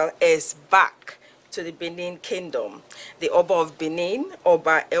Festival is back to the Benin Kingdom. The Oba of Benin,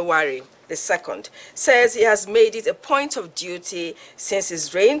 Oba Ewari II, says he has made it a point of duty since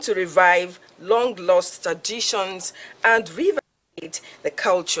his reign to revive long-lost traditions and revive the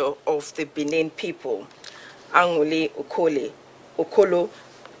culture of the Benin people. Anguli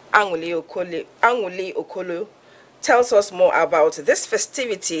Okolo tells us more about this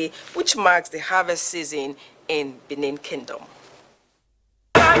festivity, which marks the harvest season in Benin Kingdom.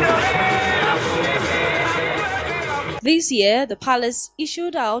 This year, the palace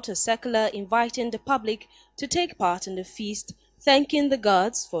issued out a circular inviting the public to take part in the feast, thanking the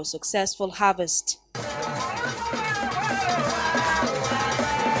gods for a successful harvest.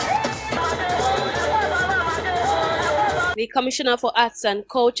 The Commissioner for Arts and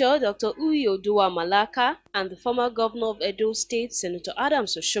Culture, Dr. Uyo Dua Malaka, and the former governor of Edo State, Senator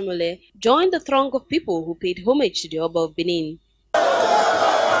Adams Oshomole, joined the throng of people who paid homage to the Oba of Benin.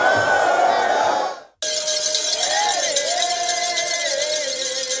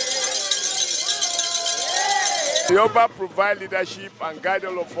 The Oba provide leadership and guide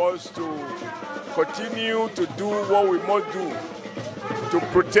all of us to continue to do what we must do to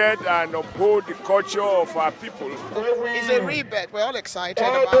protect and uphold the culture of our people. It's a rebirth we're all excited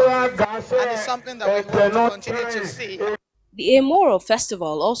about, and it's something that we hope to continue to see. The Emoro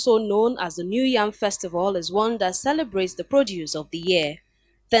Festival, also known as the New Yam Festival, is one that celebrates the produce of the year.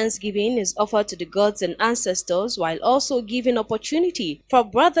 Thanksgiving is offered to the gods and ancestors, while also giving opportunity for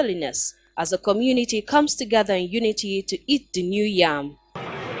brotherliness as the community comes together in unity to eat the new yam.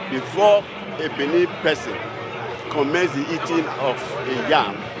 Before a Benin person commence the eating of a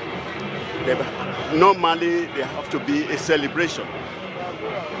yam, normally there have to be a celebration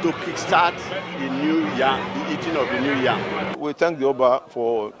to kickstart the new yam, the eating of the new yam. We thank the Oba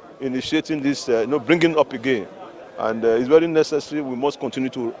for initiating this, bringing up again, and it's very necessary. We must continue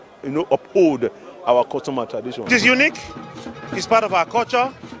to, uphold our custom and tradition. It is unique. It's part of our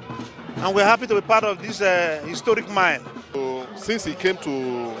culture. and we're happy to be part of this historic mile. So, since he came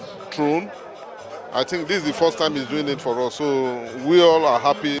to throne, I think this is the first time he's doing it for us, so we all are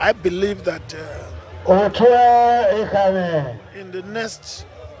happy. I believe that in the next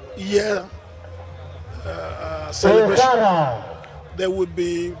year celebration, there will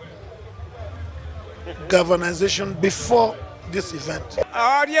be governization before this event.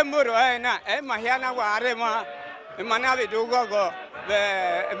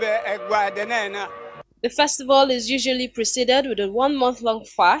 The festival is usually preceded with a 1-month-long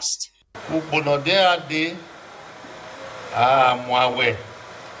fast.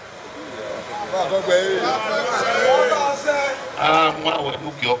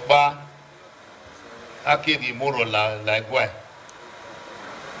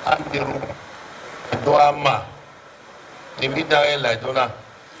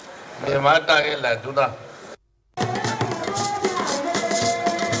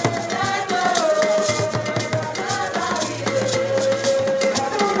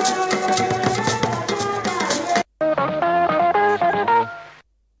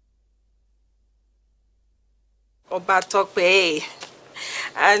 Obatokpe.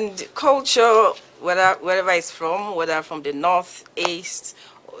 And culture, wherever it's from, whether from the north, east,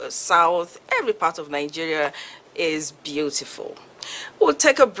 or south, every part of Nigeria is beautiful. We'll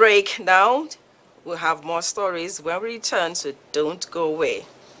take a break now. We'll have more stories when we return, so don't go away.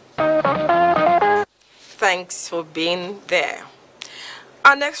 Thanks for being there.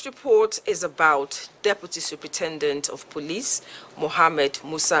 Our next report is about Deputy Superintendent of Police, Mohammed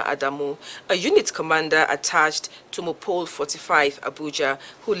Musa Adamu, a unit commander attached to Mopol 45 Abuja,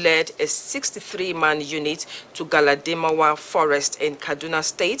 who led a 63-man unit to Galademawa Forest in Kaduna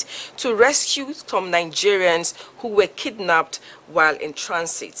State to rescue some Nigerians who were kidnapped while in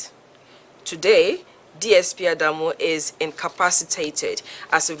transit. Today, DSP Adamu is incapacitated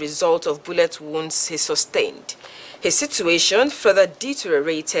as a result of bullet wounds he sustained. His situation further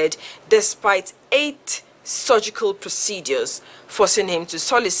deteriorated despite 8 surgical procedures, forcing him to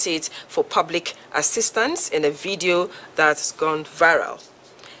solicit for public assistance in a video that's gone viral.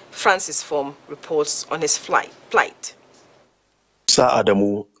 Francis Form reports on his plight. Musa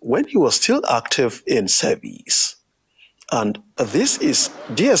Adamu, when he was still active in service. And this is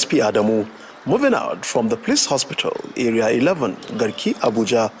DSP Adamu moving out from the police hospital, Area 11, Garki,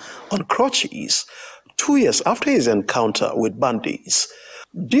 Abuja, on crutches, 2 years after his encounter with bandits.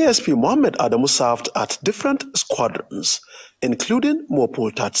 DSP Mohammed Adamu served at different squadrons, including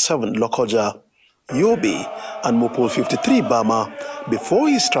Mopol 37 Lokoja, Yobe, and Mopol 53 Bama, before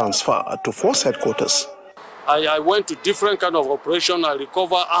his transfer to force headquarters. I went to different kind of operation. I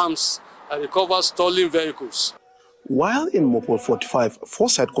recover arms, I recover stolen vehicles. While in Mopol 45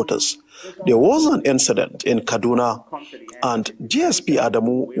 force headquarters, there was an incident in Kaduna, and DSP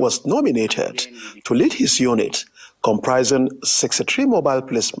Adamu was nominated to lead his unit, comprising 63 mobile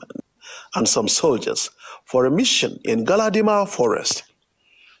policemen and some soldiers, for a mission in Galadima Forest.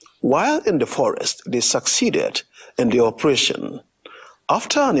 While in the forest, they succeeded in the operation.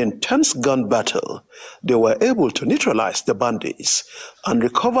 After an intense gun battle, they were able to neutralize the bandits and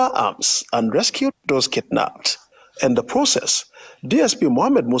recover arms and rescue those kidnapped. In the process, DSP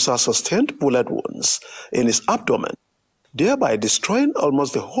Mohammed Musa sustained bullet wounds in his abdomen, thereby destroying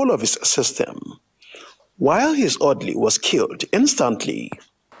almost the whole of his system, while his orderly was killed instantly.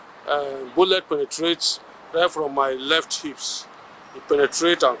 Bullet penetrates right from my left hips. It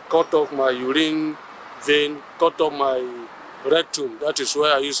penetrates and cut off my urine vein, cut off my rectum. That is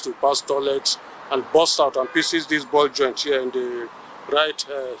where I used to pass toilets, and bust out and pieces this ball joint here in the right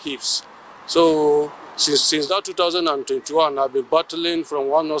hips. So since that 2021, I've been battling from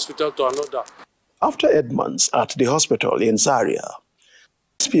one hospital to another. After 8 months at the hospital in Zaria,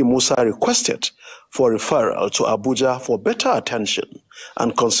 SP Musa requested for referral to Abuja for better attention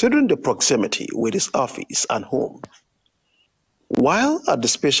and considering the proximity with his office and home. While at the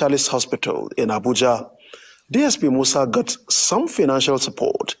specialist hospital in Abuja, DSP Musa got some financial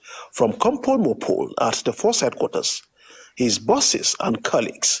support from Compol Mopol at the force headquarters. His bosses and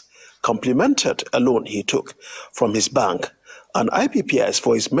colleagues complimented a loan he took from his bank and IPPIs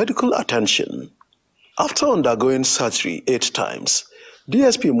for his medical attention. After undergoing surgery 8 times,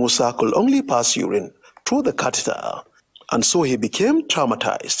 DSP Musa could only pass urine through the catheter, and so he became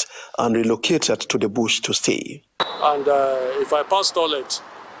traumatized and relocated to the bush to stay. And if I pass toilet,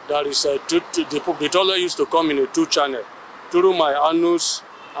 there is the toilet used to come in a 2-channel through my anus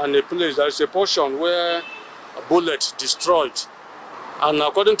and a place. There is a portion where a bullet destroyed. And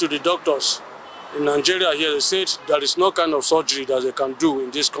according to the doctors in Nigeria here, they said there is no kind of surgery that they can do in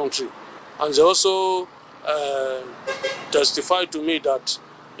this country. And they also testified to me that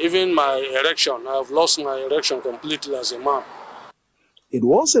Even my erection, I have lost my erection completely as a man. It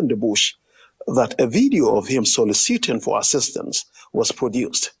was in the bush that a video of him soliciting for assistance was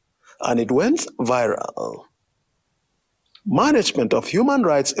produced, and it went viral. Management of Human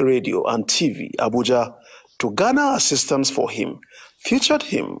Rights Radio and TV, Abuja, to garner assistance for him, featured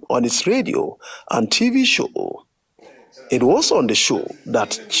him on its radio and TV show. It was on the show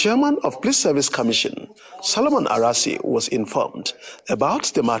that Chairman of Police Service Commission, Solomon Arasi, was informed about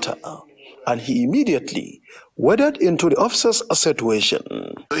the matter, and he immediately waded into the officer's situation.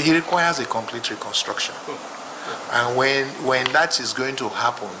 He requires a complete reconstruction, and when that is going to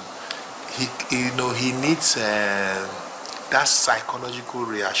happen, he needs that psychological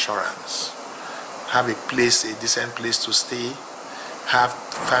reassurance. Have a decent place to stay, have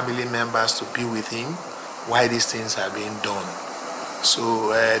family members to be with him while these things are being done. So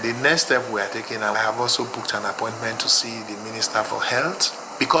the next step we are taking, I have also booked an appointment to see the Minister for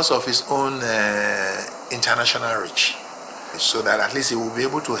Health because of his own international reach, so that at least he will be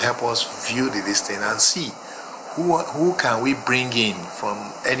able to help us view this thing and see who can we bring in from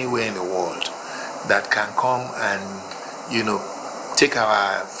anywhere in the world that can come and, take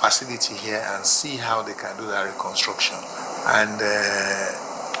our facility here and see how they can do that reconstruction, and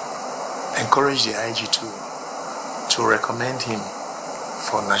encourage the IG to recommend him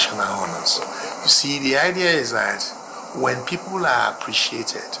for national honors. You see, the idea is that when people are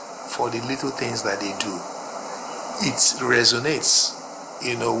appreciated for the little things that they do, it resonates,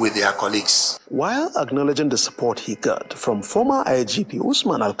 with their colleagues. While acknowledging the support he got from former IGP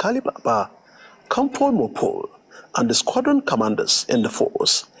Usman Alkali Baba, Kampol Mopol, and the squadron commanders in the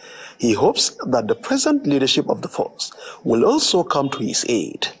force, he hopes that the present leadership of the force will also come to his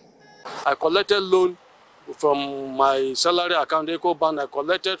aid. I collected loan from my salary account, EcoBank. I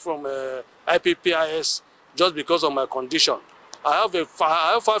collected from IPPIS just because of my condition. I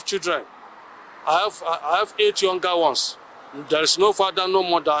have 5 children. I have 8 younger ones. There is no father, no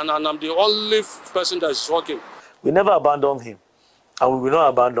mother, and I'm the only person that is working. We never abandoned him, and we will not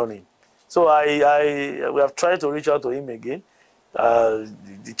abandon him. So we have tried to reach out to him again.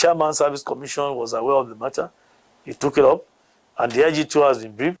 The Chairman Service Commission was aware of the matter. He took it up, and the IG2 has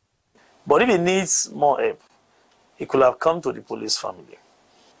been briefed. But if he needs more help, he could have come to the police family.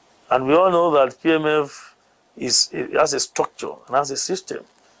 And we all know that PMF has a structure and has a system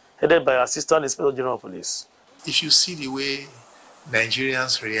headed by Assistant Inspector General of Police. If you see the way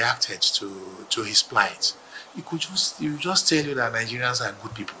Nigerians reacted to his plight, he just tell you that Nigerians are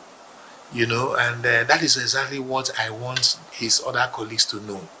good people, and that is exactly what I want his other colleagues to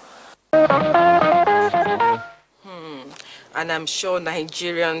know. And I'm sure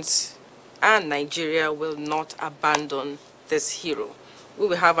Nigerians and Nigeria will not abandon this hero. We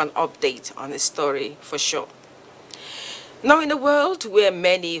will have an update on his story for sure. Now, in a world where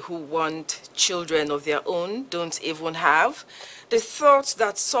many who want children of their own don't even have, the thought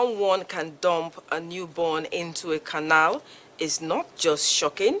that someone can dump a newborn into a canal is not just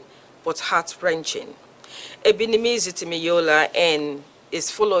shocking, but heart-wrenching. Ebinimizi Timiyola N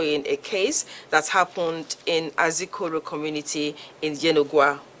is following a case that happened in Azikoro community in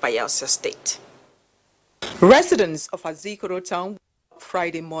Yenogwa, Bayelsa State. Residents of Azikoro town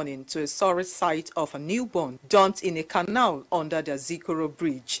Friday morning to a sorry sight of a newborn dumped in a canal under the Azikoro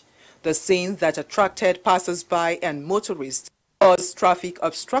bridge. The scene that attracted passers-by and motorists caused traffic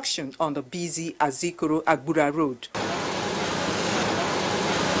obstruction on the busy Azikoro-Agbura road.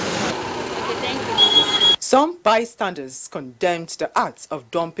 Some bystanders condemned the act of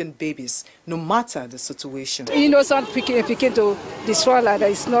dumping babies, no matter the situation. Innocent picking to destroy like that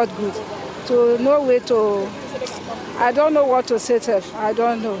is not good. So no way to, I don't know what to say to her. I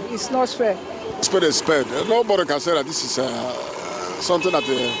don't know. It's not fair. Spade is spade. Nobody can say that this is something that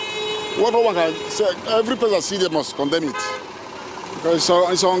what no one can say. Every person that sees it must condemn it. Because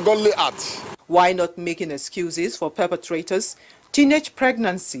it's an ungodly act. Why not making excuses for perpetrators? Teenage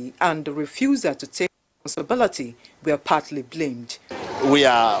pregnancy and the refusal to take responsibility were partly blamed. We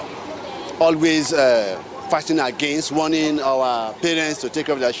are always fighting against warning our parents to take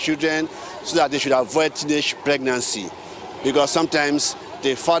care of their children so that they should avoid teenage pregnancy, because sometimes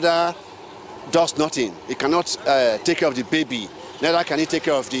the father does nothing. He cannot take care of the baby, neither can he take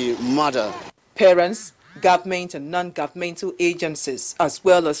care of the mother. Parents, government and non-governmental agencies, as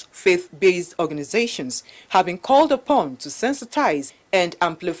well as faith-based organizations, have been called upon to sensitize and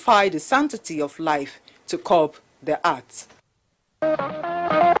amplify the sanctity of life to curb the acts.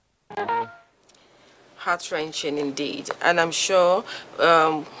 Heart-wrenching indeed, and I'm sure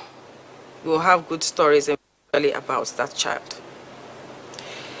we'll have good stories about that child.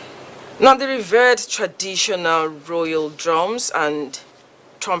 Now, the revered traditional royal drums and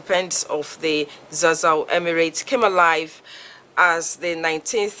trumpets of the Zazzau Emirate came alive as the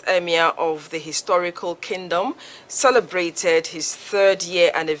 19th Emir of the historical kingdom celebrated his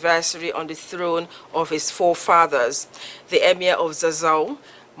third-year anniversary on the throne of his forefathers. The Emir of Zazzau,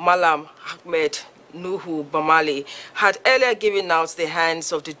 Malam Ahmed Nuhu Bamali, had earlier given out the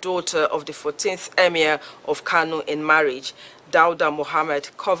hands of the daughter of the 14th Emir of Kano in marriage. Dauda Mohammed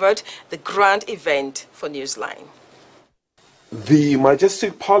covered the grand event for Newsline. The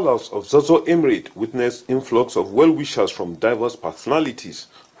majestic palace of Zazzau Emirate witnessed influx of well-wishers from diverse personalities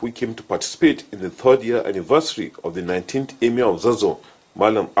who came to participate in the third-year anniversary of the 19th Emir of Zazzau,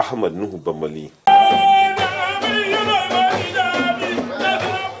 Malam Ahmed Nuhu Bamali.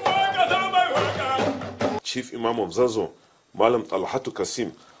 Chief Imam of Zazzau, Malam Talhatu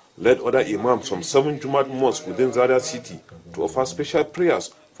Kasim, led other imams from 7 Jumat mosques within Zaria city to offer special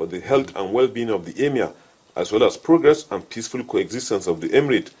prayers for the health and well-being of the Emir, as well as progress and peaceful coexistence of the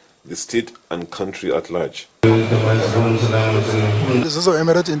Emirate, the state and country at large. The Zazzau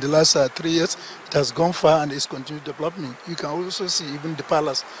Emirate in the last 3 years, it has gone far and is continued development. You can also see even the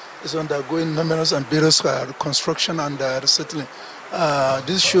palace is undergoing numerous and various construction and resettling.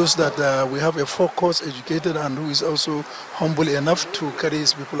 This shows that we have a focused, educated, and who is also humble enough to carry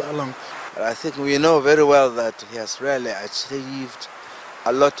his people along. I think we know very well that he has really achieved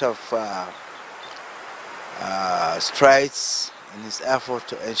a lot of strides in his effort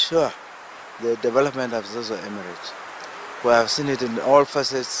to ensure the development of Zazzau Emirate. We have seen it in all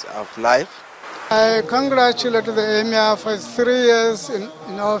facets of life. I congratulate the Emir for his 3 years in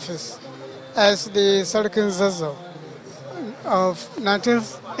office as the Sarkin Zazzau of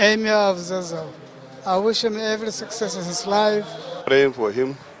 19th Emir of Zazzau. I wish him every success in his life. Praying for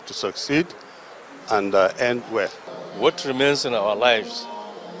him to succeed and end well. What remains in our lives,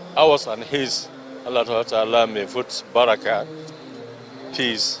 ours and his, Allah Ta'ala may put barakah,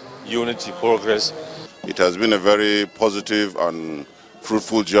 peace, unity, progress. It has been a very positive and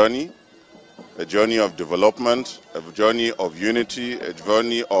fruitful journey, a journey of development, a journey of unity, a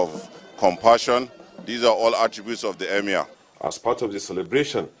journey of compassion. These are all attributes of the Emir. As part of the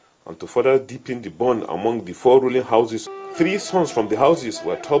celebration, and to further deepen the bond among the 4 ruling houses, 3 sons from the houses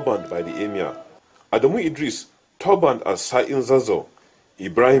were turbaned by the Emir. Adamu Idris, turbaned as Sa'in Zazzau,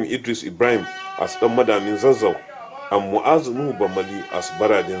 Ibrahim Idris Ibrahim as Madam Zazzau, and Muaz Nuhu Bamali as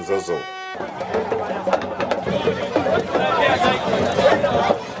Baradin Zazzau.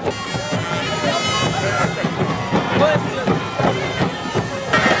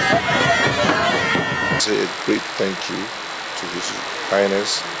 Say a great thank you to His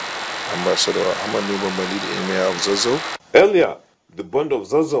Highness Ambassador Ahmed Nuhu Bamali, the Emir of Zazzau. Earlier, the bond of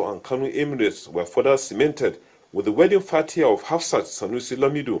Zazzau and Kano Emirates were further cemented with the wedding fatia of Hafsat Sanusi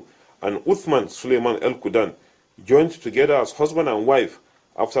Lamido and Uthman Suleiman El Kudan, joined together as husband and wife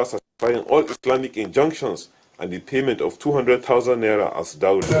after satisfying all Islamic injunctions and the payment of 200,000 naira as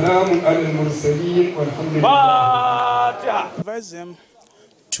dowry. Advise them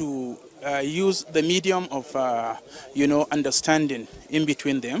to use the medium of understanding in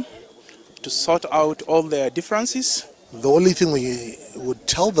between them to sort out all their differences. The only thing we would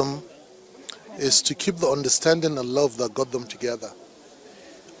tell them is to keep the understanding and love that got them together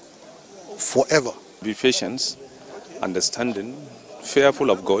forever. Be patient, understanding, fearful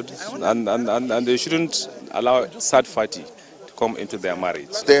of God, and they shouldn't allow third party to come into their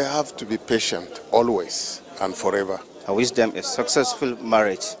marriage. They have to be patient always and forever. I wish them a successful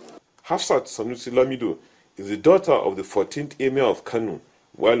marriage. Hafsat Sanusi Lamido is the daughter of the 14th Emir of Kano,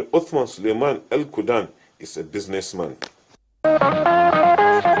 while Uthman Suleiman El Kudan is a businessman.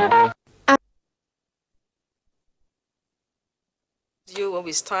 When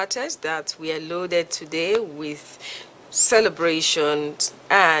we started that we are loaded today with celebrations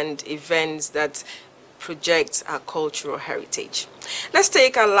and events that project our cultural heritage. Let's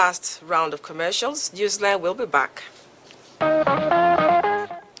take our last round of commercials. Newsline will be back.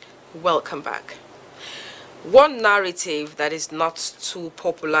 Welcome back. One narrative that is not too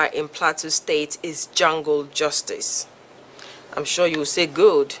popular in Plateau State is jungle justice. I'm sure you will say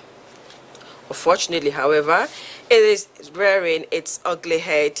good. Unfortunately, however, it is rearing its ugly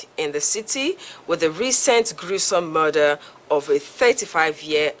head in the city with the recent gruesome murder of a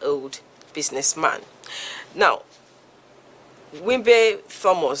 35-year-old businessman. Now, Wimbe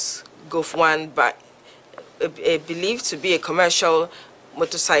Thomas Gofwan, believed to be a commercial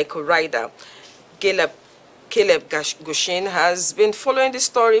motorcycle rider, Caleb Goshin, has been following the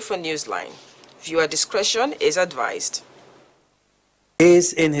story for Newsline. Viewer discretion is advised. He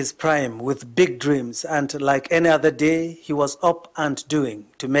is in his prime with big dreams, and like any other day, he was up and doing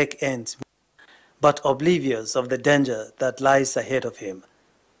to make ends meet, but oblivious of the danger that lies ahead of him.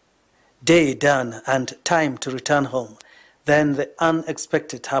 Day done and time to return home. Then the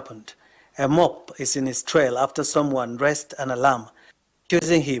unexpected happened. A mob is in his trail after someone raised an alarm,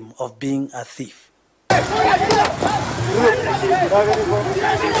 accusing him of being a thief.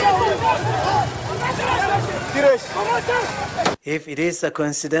 If it is a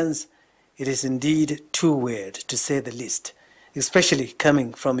coincidence, it is indeed too weird, to say the least, especially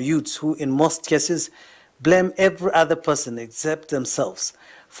coming from youths who in most cases blame every other person except themselves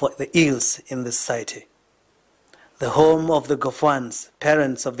for the ills in the society. The home of the Gofwans,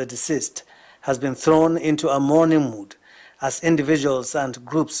 parents of the deceased, has been thrown into a mourning mood as individuals and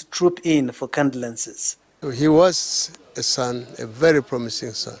groups troop in for condolences. He was a son, a very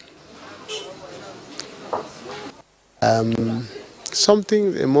promising son. A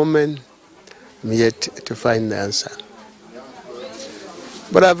moment, I'm yet to find the answer.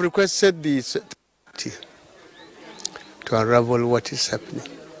 But I've requested the authority to unravel what is happening,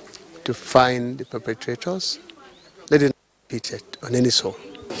 to find the perpetrators. Let it not be repeated on any soul.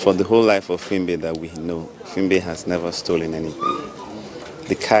 For the whole life of Fimbe that we know, Fimbe has never stolen anything.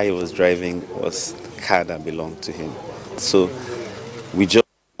 The car he was driving was the car that belonged to him. So we just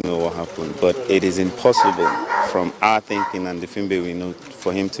know what happened, but it is impossible from our thinking and the Fimbe we know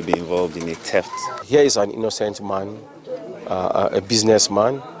for him to be involved in a theft. Here is an innocent man, a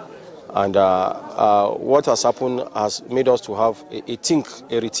businessman, and what has happened has made us to have a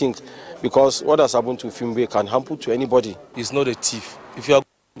rethink, because what has happened to Fimbe can happen to anybody. He's not a thief. If you are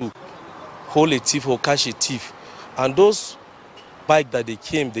going to hold a thief or catch a thief, and those bikes that they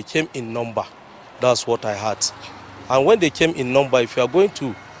came in number. That's what I had. And when they came in number, if you are going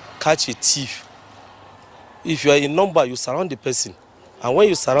to catch a thief, if you are in number, you surround the person. And when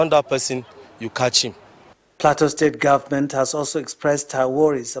you surround that person, you catch him. Plateau State government has also expressed her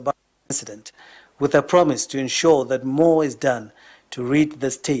worries about the incident, with a promise to ensure that more is done to rid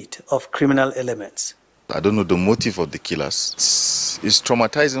the state of criminal elements. I don't know the motive of the killers. It's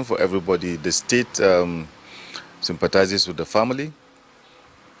traumatizing for everybody. The state sympathizes with the family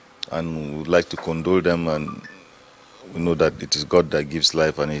and would like to condole them, and we know that it is God that gives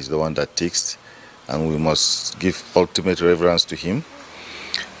life and He's the one that takes, and we must give ultimate reverence to Him.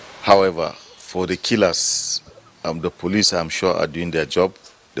 However, for the killers, the police, I'm sure, are doing their job.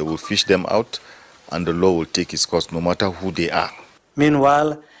 They will fish them out and the law will take its course no matter who they are.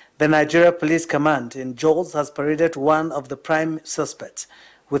 Meanwhile, the Nigeria Police Command in Jos has paraded one of the prime suspects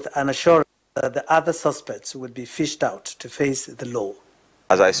with an assurance that the other suspects will be fished out to face the law.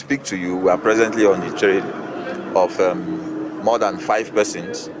 As I speak to you, we are presently on the trail of more than 5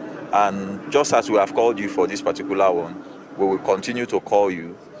 persons, and just as we have called you for this particular one, we will continue to call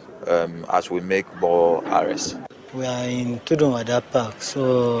you as we make more arrests. We are in Tudunwada Park,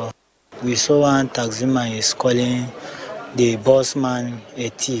 so we saw one taximan is calling the boss man a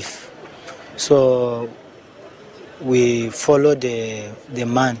thief. So we follow the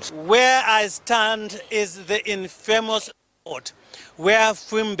man. Where I stand is the infamous spot where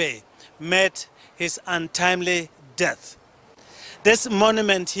Fimbe met his untimely death. This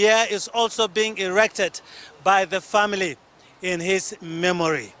monument here is also being erected by the family in his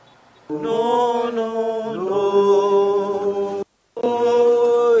memory. No, no, no,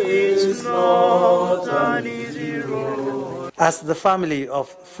 no, it's not an easy road. As the family of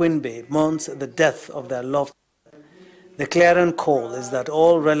Fimbe mourns the death of their loved one, the clarion call is that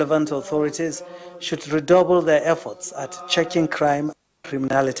all relevant authorities should redouble their efforts at checking crime and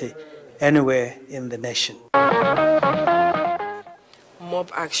criminality anywhere in the nation. Mob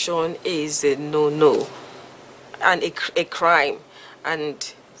action is a no-no and a crime,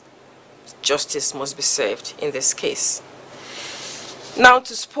 and justice must be served in this case. Now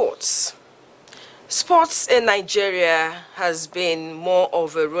to sports. Sports in Nigeria has been more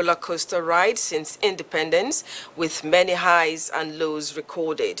of a roller coaster ride since independence, with many highs and lows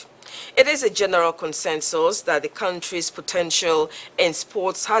recorded. It is a general consensus that the country's potential in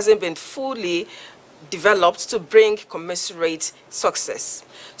sports hasn't been fully developed to bring commensurate success.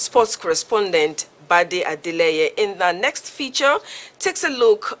 Sports correspondent Bade Adeleye in the next feature takes a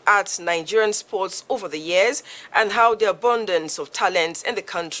look at Nigerian sports over the years and how the abundance of talents in the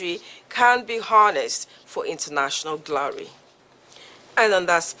country can be harnessed for international glory. And on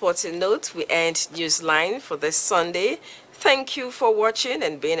that sporting note, we end Newsline for this Sunday. Thank you for watching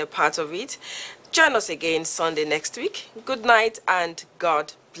and being a part of it. Join us again Sunday next week. Good night and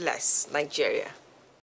God bless Nigeria.